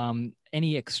control,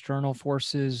 any external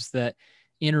forces that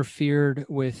interfered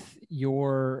with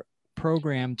your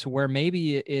program to where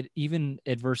maybe it even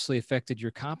adversely affected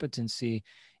your competency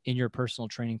in your personal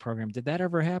training program? Did that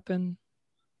ever happen?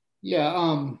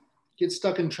 Yeah, get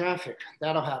stuck in traffic.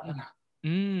 That'll happen. So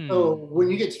Mm. when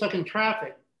you get stuck in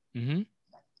traffic, Mm-hmm.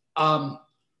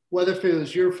 Whether if it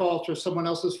was your fault or someone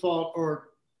else's fault,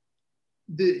 or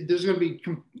there's going to be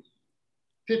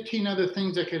 15 other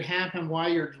things that could happen while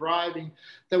you're driving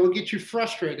that will get you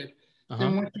frustrated. Uh-huh.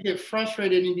 Then once you get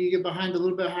frustrated and you get behind a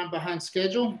little bit behind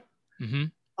schedule,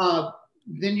 Mm-hmm.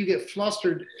 then you get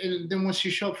flustered. And then once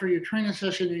you show up for your training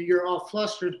session and you're all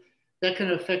flustered, that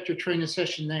can affect your training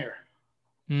session there.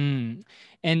 Mm.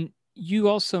 And you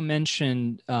also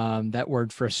mentioned that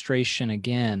word frustration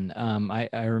again.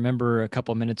 I remember a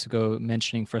couple of minutes ago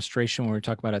mentioning frustration when we were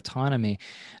talking about autonomy.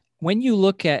 When you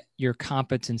look at your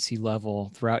competency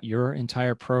level throughout your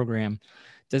entire program,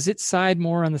 does it side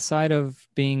more on the side of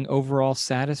being overall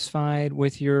satisfied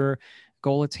with your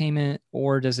goal attainment,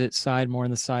 or does it side more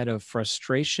on the side of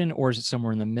frustration, or is it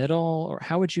somewhere in the middle? Or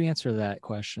how would you answer that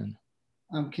question?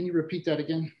 Can you repeat that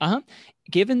again?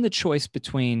 Given the choice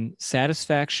between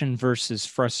satisfaction versus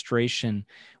frustration,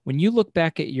 when you look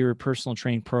back at your personal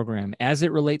training program as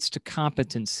it relates to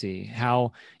competency,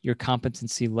 how your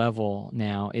competency level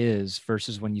now is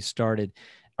versus when you started,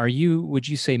 would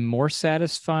you say more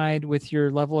satisfied with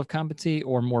your level of competency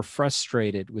or more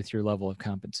frustrated with your level of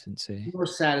competency? More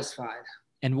satisfied.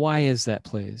 And why is that,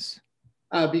 please?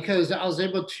 Because I was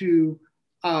able to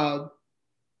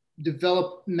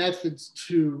develop methods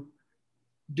to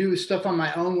do stuff on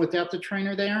my own without the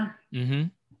trainer there.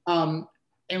 Mm-hmm.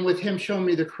 And with him showing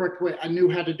me the correct way, I knew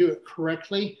how to do it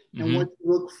correctly and Mm-hmm. what to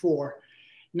look for.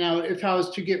 Now, if I was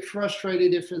to get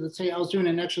frustrated, if let's say I was doing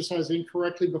an exercise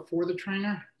incorrectly before the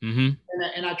trainer, Mm-hmm.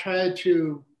 and I tried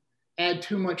to add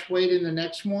too much weight in the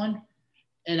next one,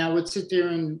 and I would sit there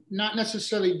and not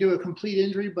necessarily do a complete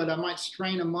injury, but I might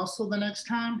strain a muscle the next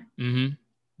time. Mm-hmm.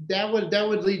 That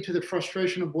would lead to the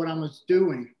frustration of what I was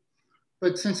doing.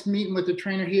 But since meeting with the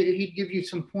trainer, he'd give you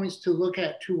some points to look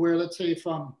at to where, let's say, if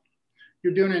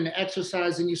you're doing an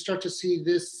exercise and you start to see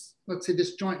this, let's say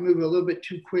this joint move a little bit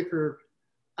too quick, or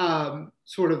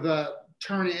sort of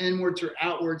turn inwards or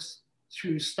outwards,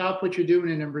 to stop what you're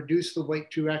doing and then reduce the weight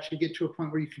to actually get to a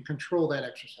point where you can control that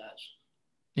exercise.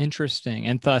 Interesting.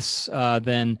 And thus,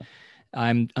 then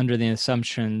I'm under the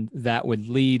assumption that would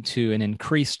lead to an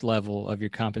increased level of your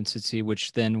competency,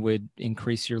 which then would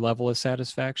increase your level of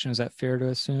satisfaction. Is that fair to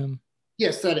assume?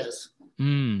 Yes, that is.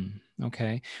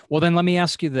 Okay. Well, then let me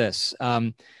ask you this.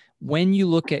 When you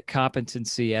look at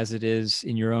competency as it is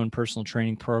in your own personal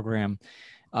training program,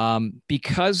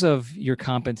 because of your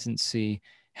competency,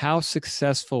 how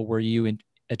successful were you in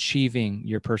achieving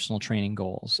your personal training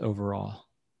goals overall?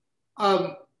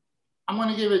 I'm going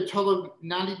to give it a total of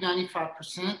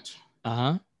 95%.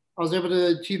 Uh-huh. I was able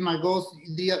to achieve my goals.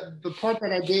 The part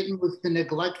that I didn't was the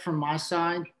neglect from my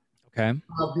side. Okay.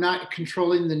 Of not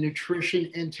controlling the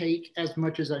nutrition intake as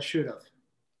much as I should have.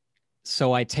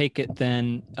 So I take it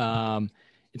then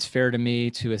it's fair to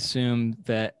me to assume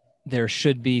that there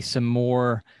should be some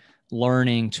more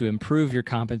learning to improve your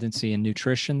competency in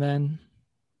nutrition then?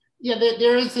 Yeah,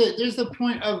 there's a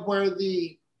point of where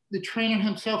the trainer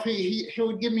himself, he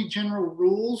would give me general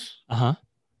rules. Uh-huh.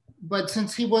 But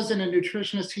since he wasn't a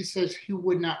nutritionist, he says he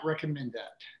would not recommend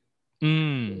that.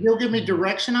 Mm. He'll give me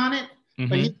direction on it, Mm-hmm.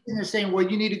 but he's in there saying, well,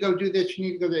 you need to go do this, you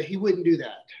need to go there. He wouldn't do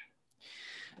that.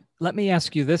 Let me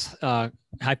ask you this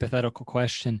hypothetical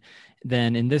question.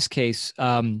 Then in this case,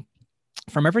 from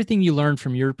everything you learned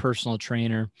from your personal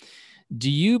trainer,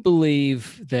 do you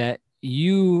believe that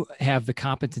you have the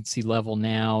competency level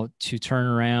now to turn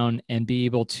around and be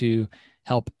able to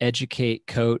help educate,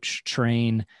 coach,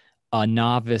 train a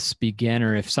novice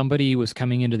beginner? If somebody was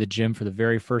coming into the gym for the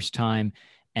very first time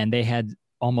and they had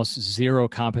almost zero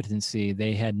competency,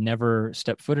 they had never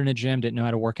stepped foot in a gym, didn't know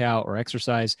how to work out or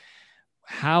exercise,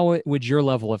 how would your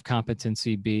level of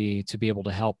competency be to be able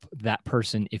to help that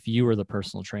person if you were the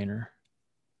personal trainer?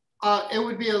 It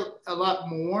would be a lot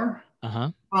more. Uh-huh.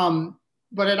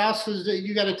 But it also is that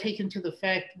you got to take into the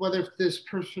fact whether this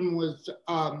person was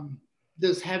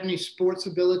does have any sports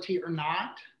ability or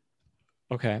not.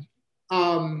 Okay.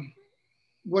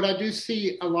 What I do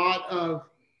see a lot of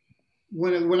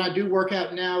when I do work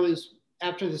out now is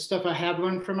after the stuff I have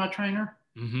learned from my trainer.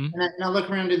 Mm-hmm. And I look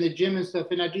around in the gym and stuff,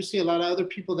 and I do see a lot of other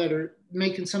people that are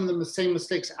making some of the same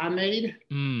mistakes I made.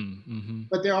 Mm-hmm.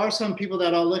 But there are some people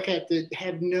that I'll look at that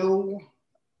have no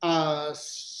I'm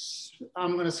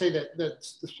going to say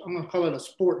I'm going to call it a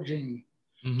sport gene,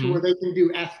 to Mm-hmm. where they can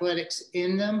do athletics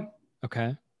in them.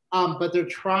 Okay. But they're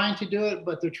trying to do it,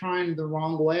 but they're trying the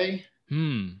wrong way.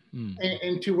 Hmm.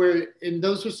 And to where, and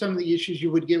those are some of the issues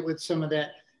you would get with some of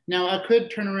that. Now, I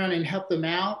could turn around and help them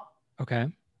out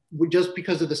Okay. just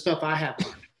because of the stuff I have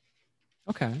learned.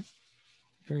 Okay.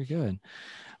 Very good.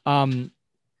 Um,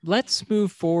 let's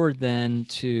move forward then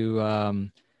to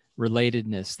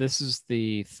relatedness. This is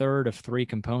the third of three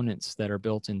components that are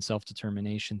built in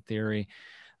self-determination theory.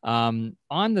 On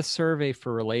the survey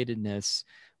for relatedness,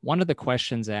 one of the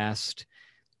questions asked,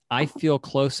 I feel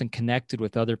close and connected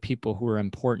with other people who are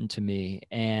important to me.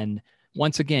 And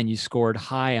once again, you scored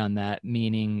high on that,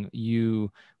 meaning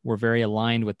you were very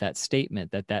aligned with that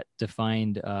statement, that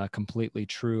defined completely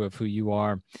true of who you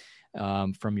are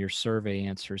from your survey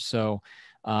answers. So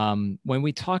when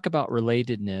we talk about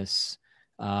relatedness,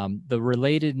 the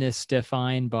relatedness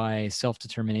defined by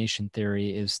self-determination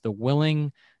theory is the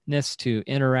willingness to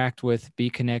interact with, be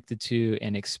connected to,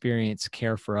 and experience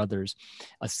care for others.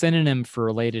 A synonym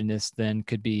for relatedness then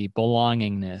could be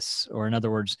belongingness, or in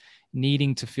other words,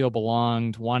 needing to feel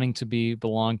belonged, wanting to be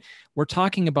belonged. We're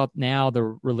talking about now the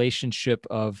relationship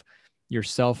of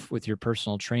yourself with your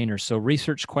personal trainer. So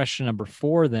research question number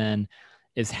 4 then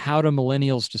is, how do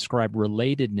millennials describe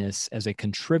relatedness as a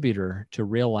contributor to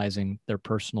realizing their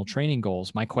personal training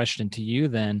goals? My question to you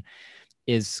then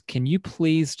is, can you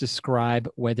please describe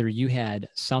whether you had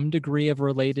some degree of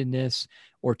relatedness,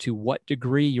 or to what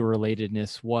degree your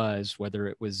relatedness was, whether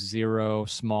it was 0,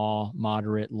 small,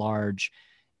 moderate, large,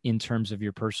 in terms of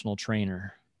your personal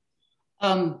trainer?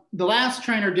 The last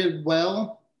trainer did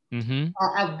well. Mm-hmm.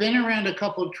 I've been around a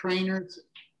couple of trainers.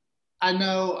 I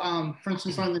know, for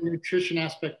instance, on the nutrition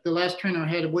aspect, the last trainer I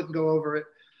had wouldn't go over it.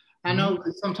 I Mm-hmm. know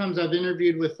sometimes I've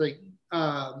interviewed with like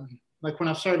when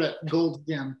I started at Gold's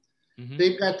Gym, Mm-hmm.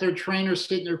 they've got their trainers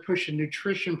sitting there pushing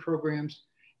nutrition programs,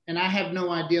 and I have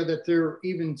no idea that they're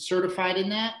even certified in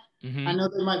that. Mm-hmm. I know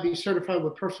they might be certified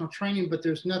with personal training, but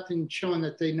there's nothing showing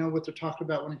that they know what they're talking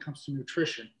about when it comes to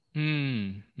nutrition.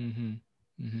 Mm-hmm.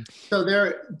 Mm-hmm.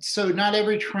 So not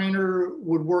every trainer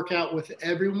would work out with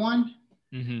everyone.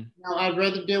 Mm-hmm. Now, I'd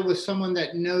rather deal with someone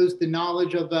that knows the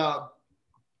knowledge of,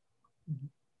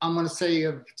 I'm going to say,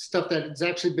 of stuff that has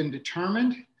actually been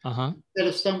determined. Uh-huh. That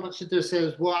if someone sits there and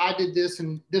says, well, I did this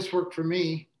and this worked for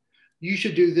me, you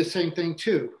should do the same thing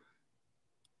too.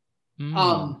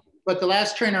 But the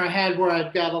last trainer I had, where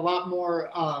I got a lot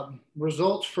more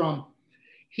results from,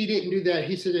 he didn't do that.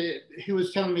 He said he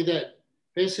was telling me that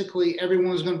basically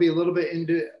everyone's going to be a little bit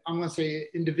into, I'm going to say,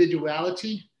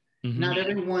 individuality. Mm-hmm. Not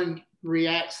everyone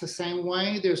reacts the same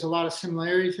way. There's a lot of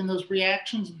similarities in those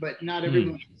reactions, but not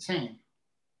everyone's the same.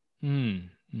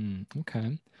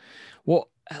 Okay. Well,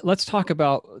 let's talk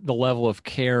about the level of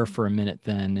care for a minute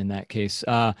then, in that case.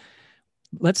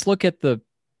 Let's look at the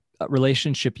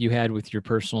relationship you had with your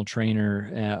personal trainer,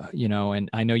 and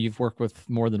I know you've worked with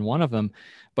more than one of them,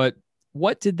 but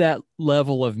what did that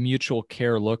level of mutual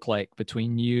care look like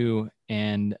between you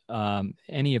and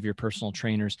any of your personal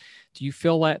trainers? Do you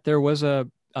feel that there was a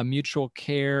mutual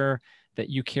care, that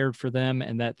you cared for them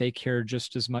and that they cared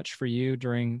just as much for you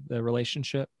during the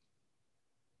relationship?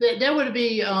 That would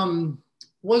be,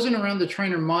 wasn't around the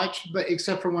trainer much, but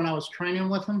except for when I was training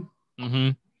with him.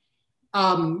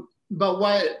 Mm-hmm. But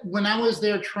when I was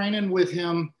there training with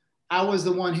him, I was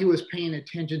the one he was paying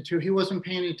attention to. He wasn't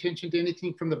paying attention to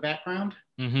anything from the background.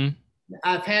 Mm-hmm.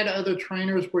 I've had other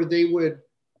trainers where they would,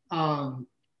 not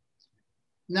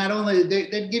only,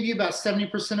 they'd give you about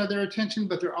 70% of their attention,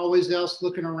 but they're always else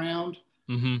looking around.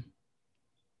 Mm-hmm.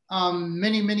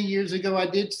 Many, many years ago, I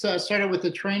started with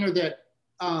a trainer that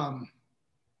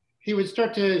he would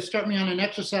start me on an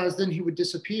exercise, then he would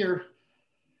disappear.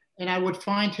 And I would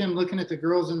find him looking at the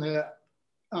girls in the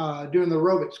doing the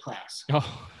aerobics class.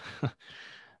 Oh,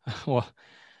 well,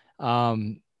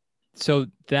 so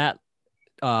that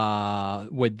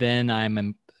would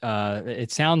then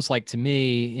it sounds like to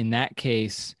me in that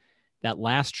case, that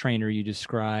last trainer you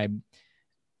described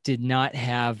did not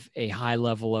have a high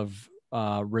level of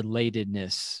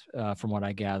relatedness, from what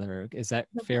I gather. Is that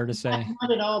fair to say?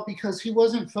 Not at all, because he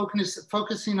wasn't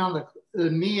focusing on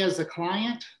me as a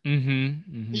client. Mm-hmm,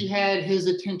 mm-hmm. He had his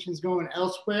attentions going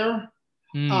elsewhere.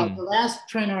 The last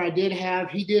trainer I did have,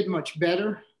 he did much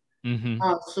better. Mm-hmm.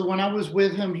 So when I was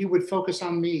with him, he would focus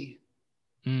on me.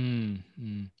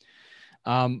 Mm-hmm.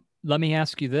 Let me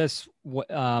ask you this.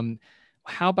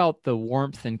 How about the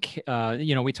warmth and,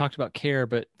 we talked about care,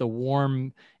 but the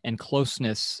warm and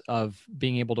closeness of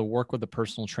being able to work with a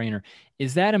personal trainer,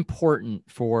 is that important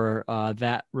for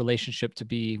that relationship to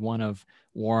be one of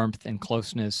warmth and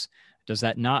closeness? Does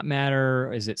that not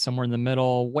matter? Is it somewhere in the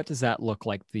middle? What does that look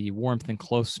like, the warmth and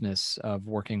closeness of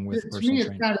working with To personal me,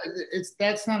 training?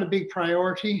 that's not a big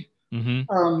priority.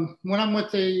 Mm-hmm. When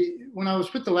I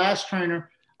was with the last trainer,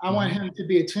 I want Mm-hmm. him to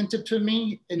be attentive to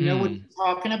me and know what he's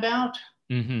talking about.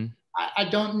 Mm-hmm. I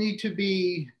don't need to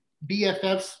be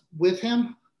BFFs with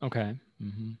him. Okay.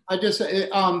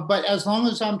 Mm-hmm. But as long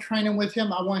as I'm training with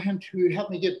him, I want him to help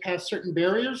me get past certain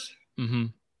barriers. Mm-hmm.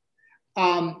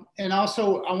 And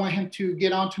also, I want him to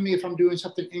get onto me if I'm doing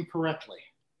something incorrectly.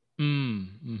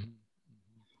 Mm-hmm.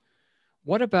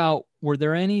 What about, were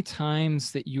there any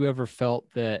times that you ever felt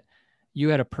that you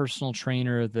had a personal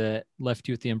trainer that left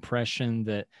you with the impression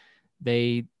that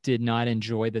they did not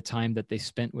enjoy the time that they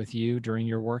spent with you during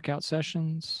your workout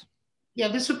sessions? Yeah,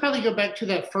 this would probably go back to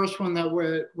that first one that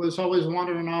was always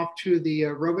wandering off to the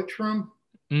aerobics room.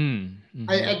 Mm-hmm.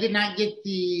 I did not get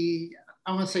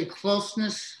I want to say,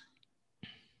 closeness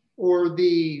or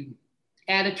the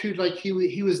attitude like he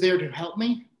was there to help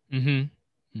me.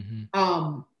 Mm-hmm.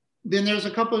 Mm-hmm. Then there's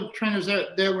a couple of trainers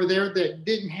that were there that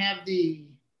didn't have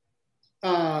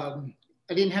I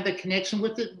didn't have the connection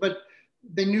with it, but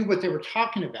they knew what they were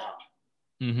talking about.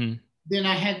 Mm-hmm. Then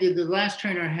I had the last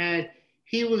trainer I had,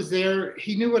 he was there,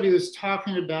 he knew what he was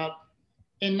talking about.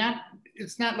 And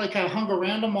it's not like I hung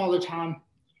around him all the time,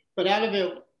 but out of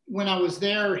it, when I was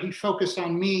there, he focused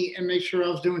on me and made sure I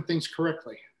was doing things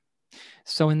correctly.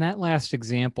 So in that last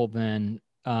example, then,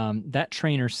 that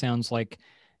trainer sounds like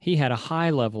he had a high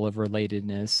level of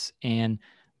relatedness. And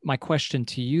my question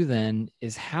to you then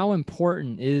is, how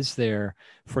important is there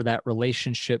for that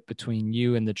relationship between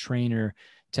you and the trainer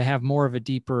to have more of a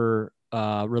deeper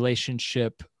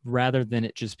relationship rather than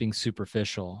it just being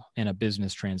superficial in a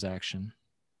business transaction?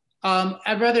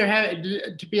 I'd rather have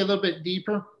it to be a little bit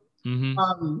deeper,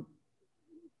 Mm-hmm.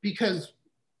 Because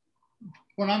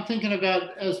what I'm thinking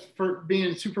about as for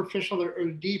being superficial or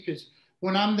deep is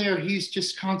when I'm there, he's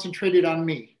just concentrated on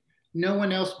me, no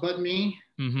one else but me.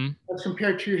 Mm-hmm. As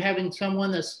compared to having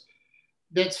someone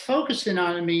that's focusing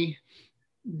on me,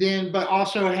 then but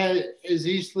also is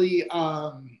easily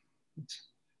how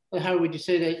would you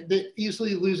say that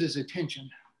easily loses attention.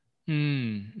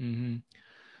 Mm-hmm.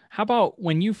 How about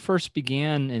when you first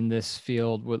began in this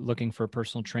field with looking for a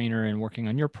personal trainer and working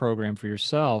on your program for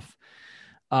yourself?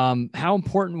 How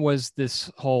important was this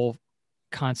whole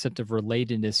concept of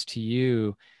relatedness to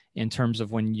you in terms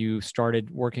of when you started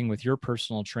working with your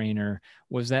personal trainer?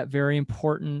 Was that very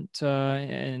important?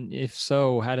 And if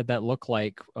so, how did that look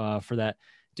like for that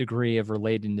degree of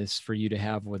relatedness for you to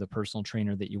have with a personal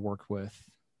trainer that you work with?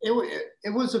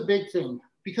 It was a big thing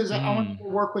because I wanted Mm. to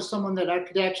work with someone that I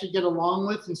could actually get along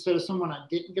with instead of someone I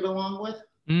didn't get along with.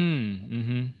 Mm.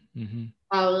 Mm-hmm. Mm-hmm.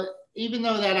 Uh, Even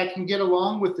though that I can get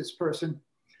along with this person,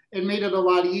 it made it a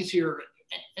lot easier.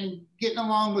 And getting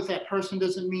along with that person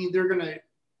doesn't mean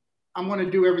I'm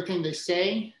gonna do everything they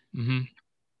say. Mm-hmm.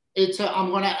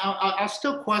 I'll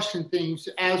still question things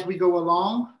as we go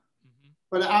along,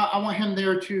 but I want him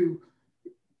there to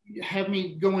have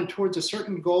me going towards a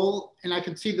certain goal, and I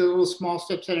can see the little small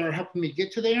steps that are helping me get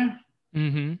to there.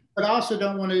 Mm-hmm. But I also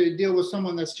don't want to deal with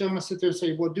someone that's just going to sit there and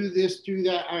say, well, do this, do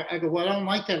that. I go, well, I don't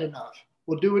like that enough.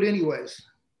 We'll do it anyways.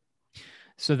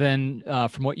 So then,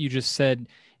 from what you just said,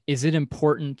 is it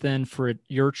important then for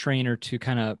your trainer to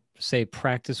kind of say,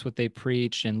 practice what they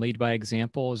preach and lead by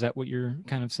example? Is that what you're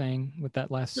kind of saying with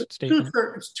that last statement?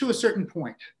 To a certain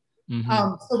point.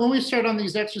 Mm-hmm. So when we start on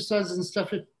these exercises and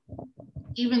stuff,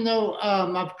 even though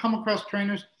I've come across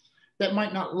trainers that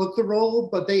might not look the role,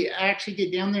 but they actually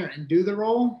get down there and do the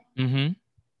role, Mm-hmm.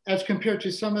 as compared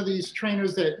to some of these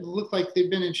trainers that look like they've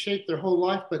been in shape their whole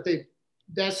life, but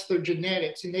that's their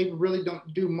genetics and they really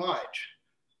don't do much,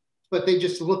 but they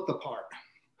just look the part.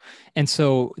 And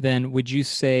so then would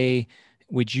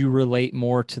you relate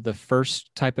more to the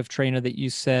first type of trainer that you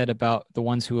said about the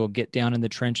ones who will get down in the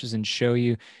trenches and show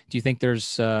you? Do you think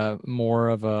there's more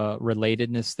of a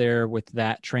relatedness there with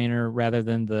that trainer rather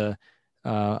than the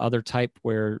other type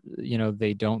where,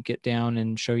 they don't get down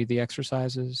and show you the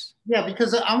exercises? Yeah,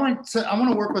 because I want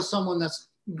to work with someone that's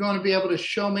going to be able to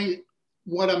show me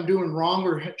what I'm doing wrong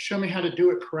or show me how to do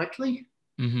it correctly.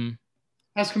 Mm-hmm.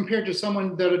 As compared to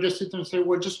someone that'll just sit there and say,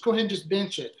 well, just go ahead and just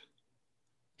bench it.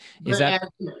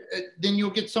 Then you'll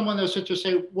get someone that'll sit there and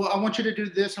say, well, I want you to do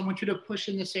this. I want you to push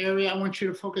in this area. I want you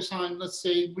to focus on, let's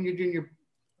say,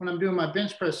 when I'm doing my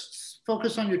bench press,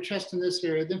 focus on your chest in this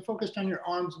area, then focus on your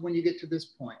arms when you get to this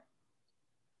point.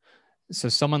 So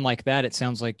someone like that, it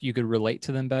sounds like you could relate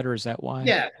to them better. Is that why?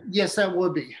 Yeah. Yes, that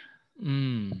would be.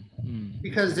 Mm-hmm.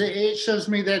 Because it shows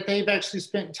me that they've actually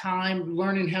spent time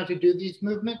learning how to do these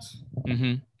movements,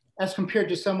 Mm-hmm. as compared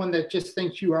to someone that just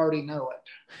thinks you already know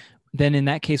it. then in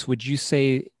that case, would you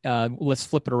say, let's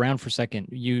flip it around for a second.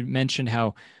 You mentioned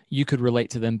how you could relate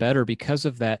to them better because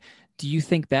of that. Do you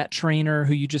think that trainer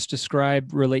who you just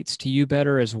described relates to you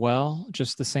better as well?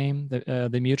 Just the same,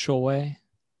 the mutual way?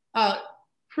 Uh,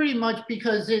 Pretty much,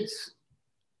 because it's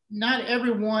not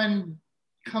everyone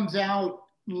comes out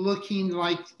looking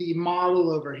like the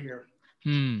model over here.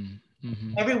 Hmm.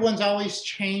 Mm-hmm. Everyone's always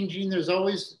changing. There's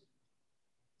always,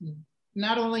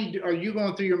 not only are you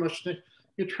going through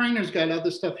your trainer's got other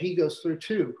stuff he goes through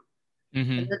too. And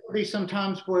Mm-hmm. there could be some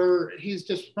times where he's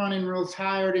just running real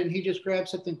tired and he just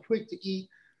grabs something quick to eat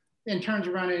and turns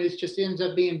around and it just ends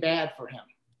up being bad for him.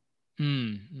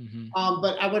 Mm-hmm.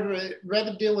 But I would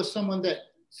rather deal with someone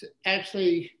that's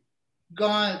actually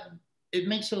gone. It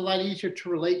makes it a lot easier to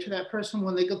relate to that person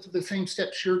when they go through the same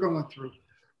steps you're going through.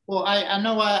 Well, I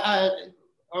know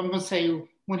I'm going to say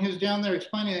when he was down there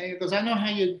explaining it, he goes, I know how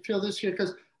you feel this year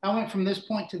because I went from this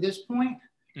point to this point,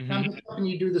 and I'm Mm-hmm. just helping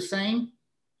you do the same.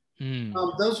 Mm.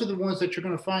 Those are the ones that you're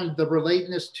going to find the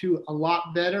relatedness to a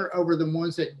lot better over the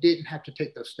ones that didn't have to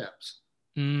take those steps.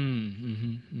 Mm-hmm.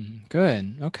 Mm-hmm.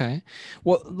 Good. Okay.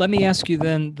 Well, let me ask you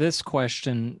then this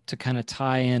question to kind of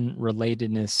tie in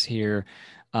relatedness here.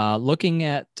 Looking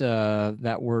at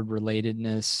that word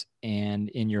relatedness and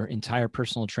in your entire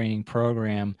personal training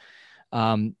program,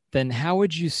 then how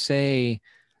would you say,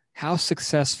 how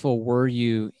successful were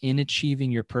you in achieving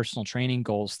your personal training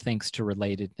goals thanks to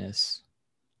relatedness?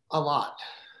 A lot.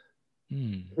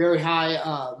 Hmm. Very high.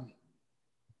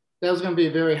 That was going to be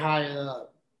a very high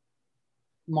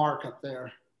mark up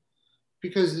there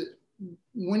because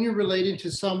when you're relating to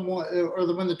someone,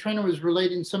 or when the trainer was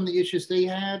relating some of the issues they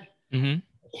had, Mm-hmm.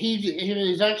 he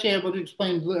was actually able to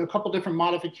explain a couple different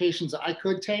modifications I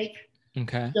could take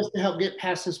Okay. just to help get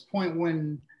past this point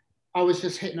when I was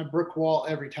just hitting a brick wall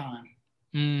every time.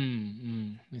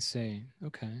 I see.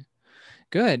 Okay.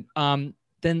 Good.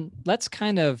 Then let's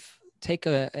kind of take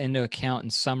into account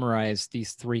and summarize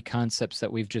these three concepts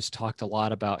that we've just talked a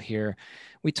lot about here.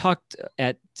 We talked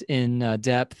in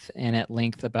depth and at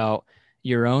length about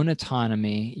your own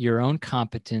autonomy, your own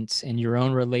competence, and your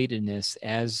own relatedness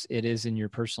as it is in your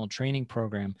personal training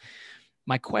program.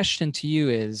 My question to you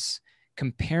is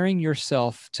comparing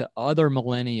yourself to other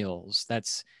millennials,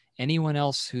 that's anyone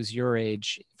else who's your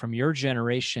age from your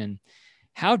generation,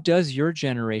 how does your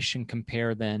generation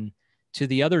compare then to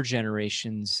the other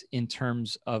generations in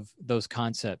terms of those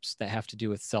concepts that have to do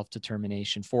with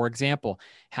self-determination? For example,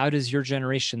 how does your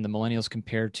generation, the millennials,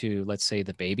 compare to, let's say,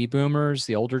 the baby boomers,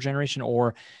 the older generation,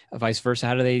 or vice versa?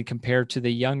 How do they compare to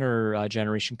the younger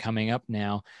generation coming up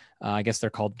now? I guess they're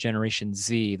called Generation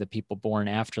Z, the people born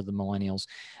after the millennials.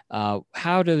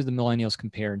 How do the millennials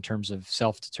compare in terms of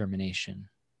self-determination?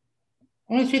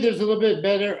 I want to say there's a little bit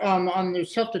better on their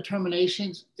self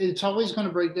determinations. It's always going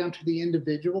to break down to the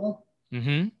individual.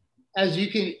 Mm-hmm. As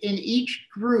you can, in each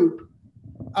group,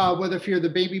 whether if you're the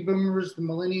baby boomers, the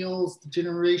millennials, the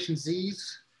Generation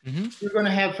Zs, Mm-hmm. you're going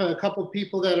to have a couple of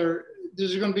people that are,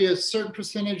 there's going to be a certain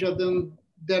percentage of them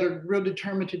that are real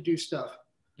determined to do stuff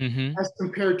Mm-hmm. as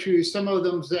compared to some of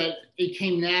them that it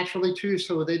came naturally to,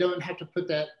 so they don't have to put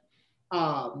that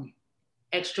um,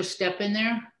 extra step in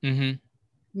there. Mm-hmm.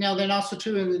 Now, then also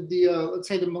too, in let's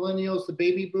say the millennials, the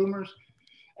baby boomers,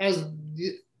 as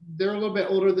they're a little bit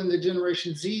older than the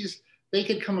Generation Zs, they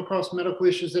could come across medical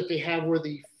issues that they have where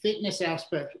the fitness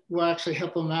aspect will actually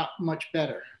help them out much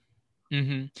better.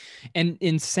 Mm-hmm. And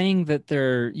in saying that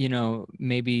they're,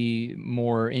 maybe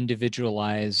more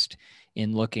individualized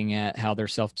in looking at how their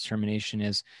self-determination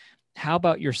is, how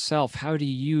about yourself? How do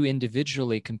you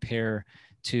individually compare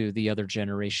to the other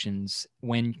generations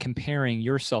when comparing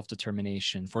your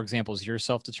self-determination? For example, is your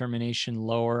self-determination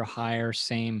lower, higher,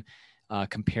 same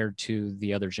compared to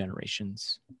the other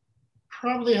generations?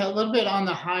 Probably a little bit on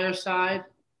the higher side,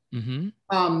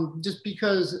 Mm-hmm. just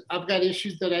because I've got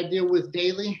issues that I deal with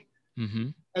daily. Mm-hmm.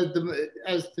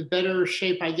 As the better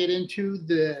shape I get into,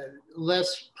 the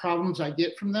less problems I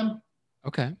get from them.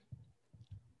 Okay.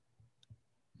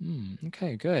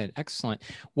 Okay, good. Excellent.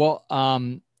 Well,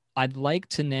 I'd like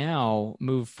to now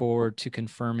move forward to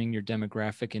confirming your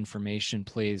demographic information,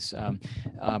 please.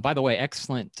 By the way,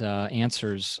 excellent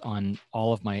answers on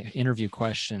all of my interview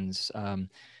questions.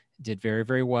 Did very,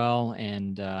 very well,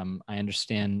 and I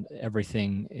understand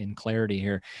everything in clarity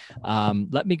here.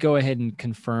 Let me go ahead and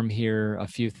confirm here a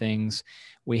few things.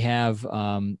 We have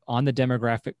on the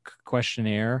demographic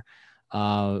questionnaire,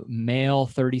 male,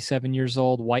 37 years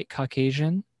old, white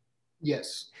Caucasian.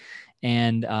 Yes.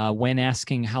 And when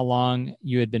asking how long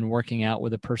you had been working out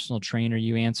with a personal trainer,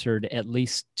 you answered at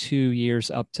least 2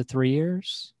 years up to 3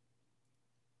 years.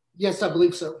 Yes, I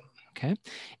believe so. Okay.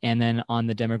 And then on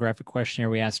the demographic questionnaire,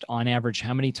 we asked, on average,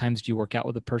 how many times do you work out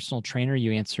with a personal trainer?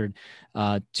 You answered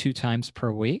 2 times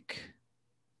per week.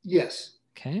 Yes.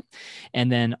 Okay.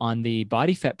 And then on the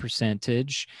body fat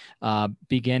percentage,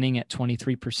 beginning at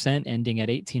 23%, ending at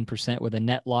 18%, with a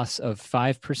net loss of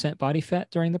 5% body fat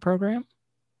during the program.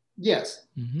 Yes.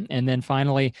 And then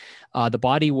finally, the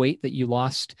body weight that you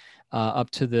lost up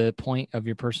to the point of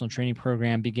your personal training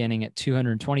program, beginning at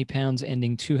 220 pounds,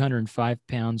 ending 205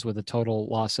 pounds, with a total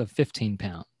loss of 15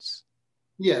 pounds.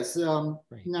 Yes.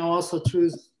 Right. Now, also true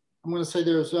is, I'm going to say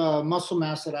there's muscle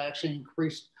mass that I actually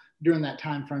increased during that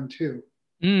time frame too.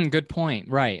 Good point.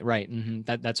 Right.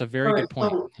 That's a very good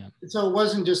point. Yeah. So it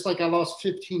wasn't just like I lost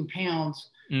 15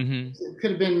 pounds. It could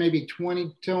have been maybe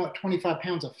 20 to 25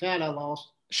 pounds of fat I lost.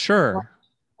 Sure.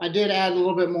 I did add a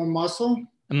little bit more muscle.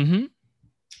 And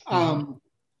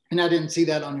I didn't see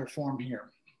that on your form here.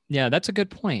 Yeah, that's a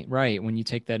good point. Right. When you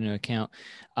take that into account.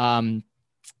 And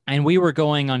we were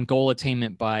going on goal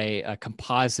attainment by a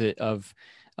composite of,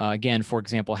 again, for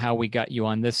example, how we got you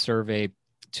on this survey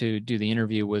to do the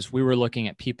interview was we were looking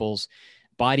at people's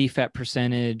body fat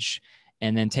percentage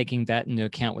and then taking that into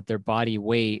account with their body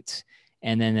weight.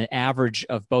 And then the average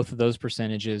of both of those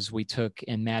percentages, we took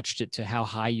and matched it to how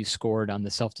high you scored on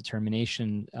the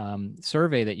self-determination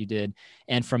survey that you did.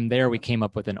 And from there, we came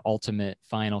up with an ultimate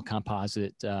final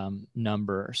composite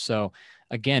number. So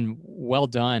again, well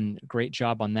done. Great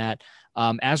job on that.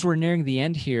 As we're nearing the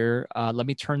end here, let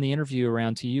me turn the interview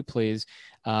around to you, please.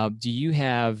 Do you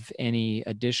have any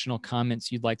additional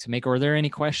comments you'd like to make, or are there any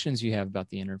questions you have about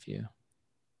the interview?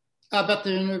 About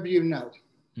the interview, no.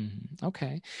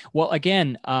 Okay. Well,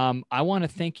 again, I want to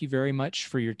thank you very much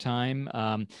for your time.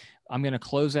 I'm going to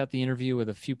close out the interview with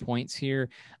a few points here.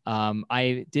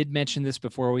 I did mention this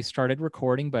before we started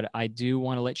recording, but I do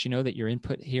want to let you know that your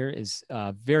input here is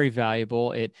very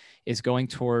valuable. It is going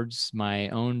towards my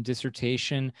own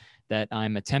dissertation that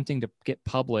I'm attempting to get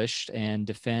published and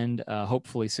defend,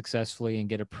 hopefully successfully, and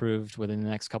get approved within the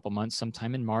next couple months,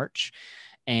 sometime in March.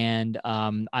 And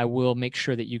I will make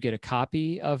sure that you get a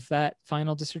copy of that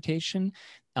final dissertation.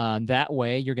 That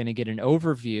way, you're going to get an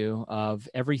overview of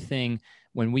everything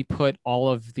when we put all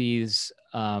of these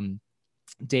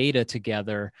data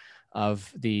together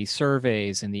of the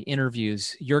surveys and the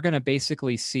interviews. You're going to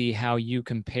basically see how you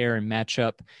compare and match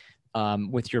up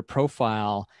with your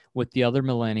profile, with the other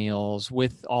millennials,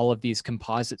 with all of these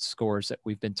composite scores that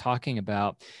we've been talking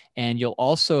about. And you'll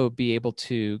also be able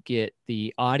to get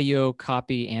the audio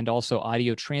copy and also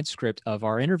audio transcript of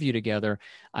our interview together.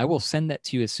 I will send that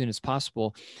to you as soon as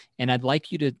possible. And I'd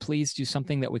like you to please do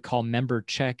something that we call member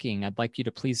checking. I'd like you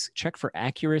to please check for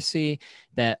accuracy,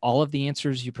 that all of the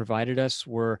answers you provided us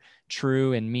were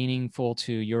true and meaningful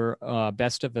to your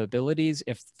best of abilities.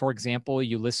 If, for example,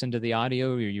 you listen to the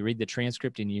audio or you read the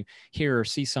transcript and you hear or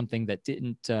see something that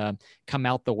didn't come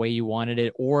out the way you wanted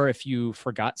it, or if you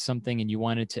forgot something and you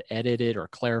wanted to edit it or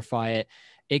clarify it,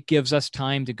 it gives us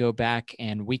time to go back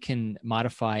and we can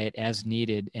modify it as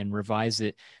needed and revise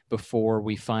it before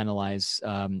we finalize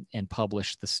and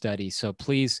publish the study. So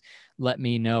please let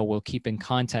me know. We'll keep in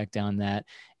contact on that.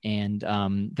 And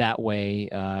that way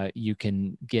you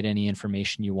can get any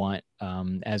information you want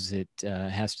as it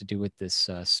has to do with this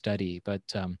study. But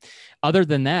other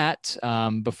than that,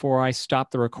 before I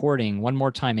stop the recording, one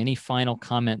more time, any final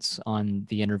comments on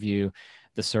the interview,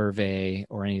 the survey,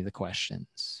 or any of the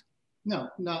questions? No,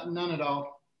 none at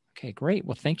all. Okay, great.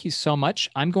 Well, thank you so much.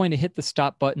 I'm going to hit the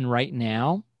stop button right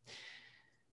now.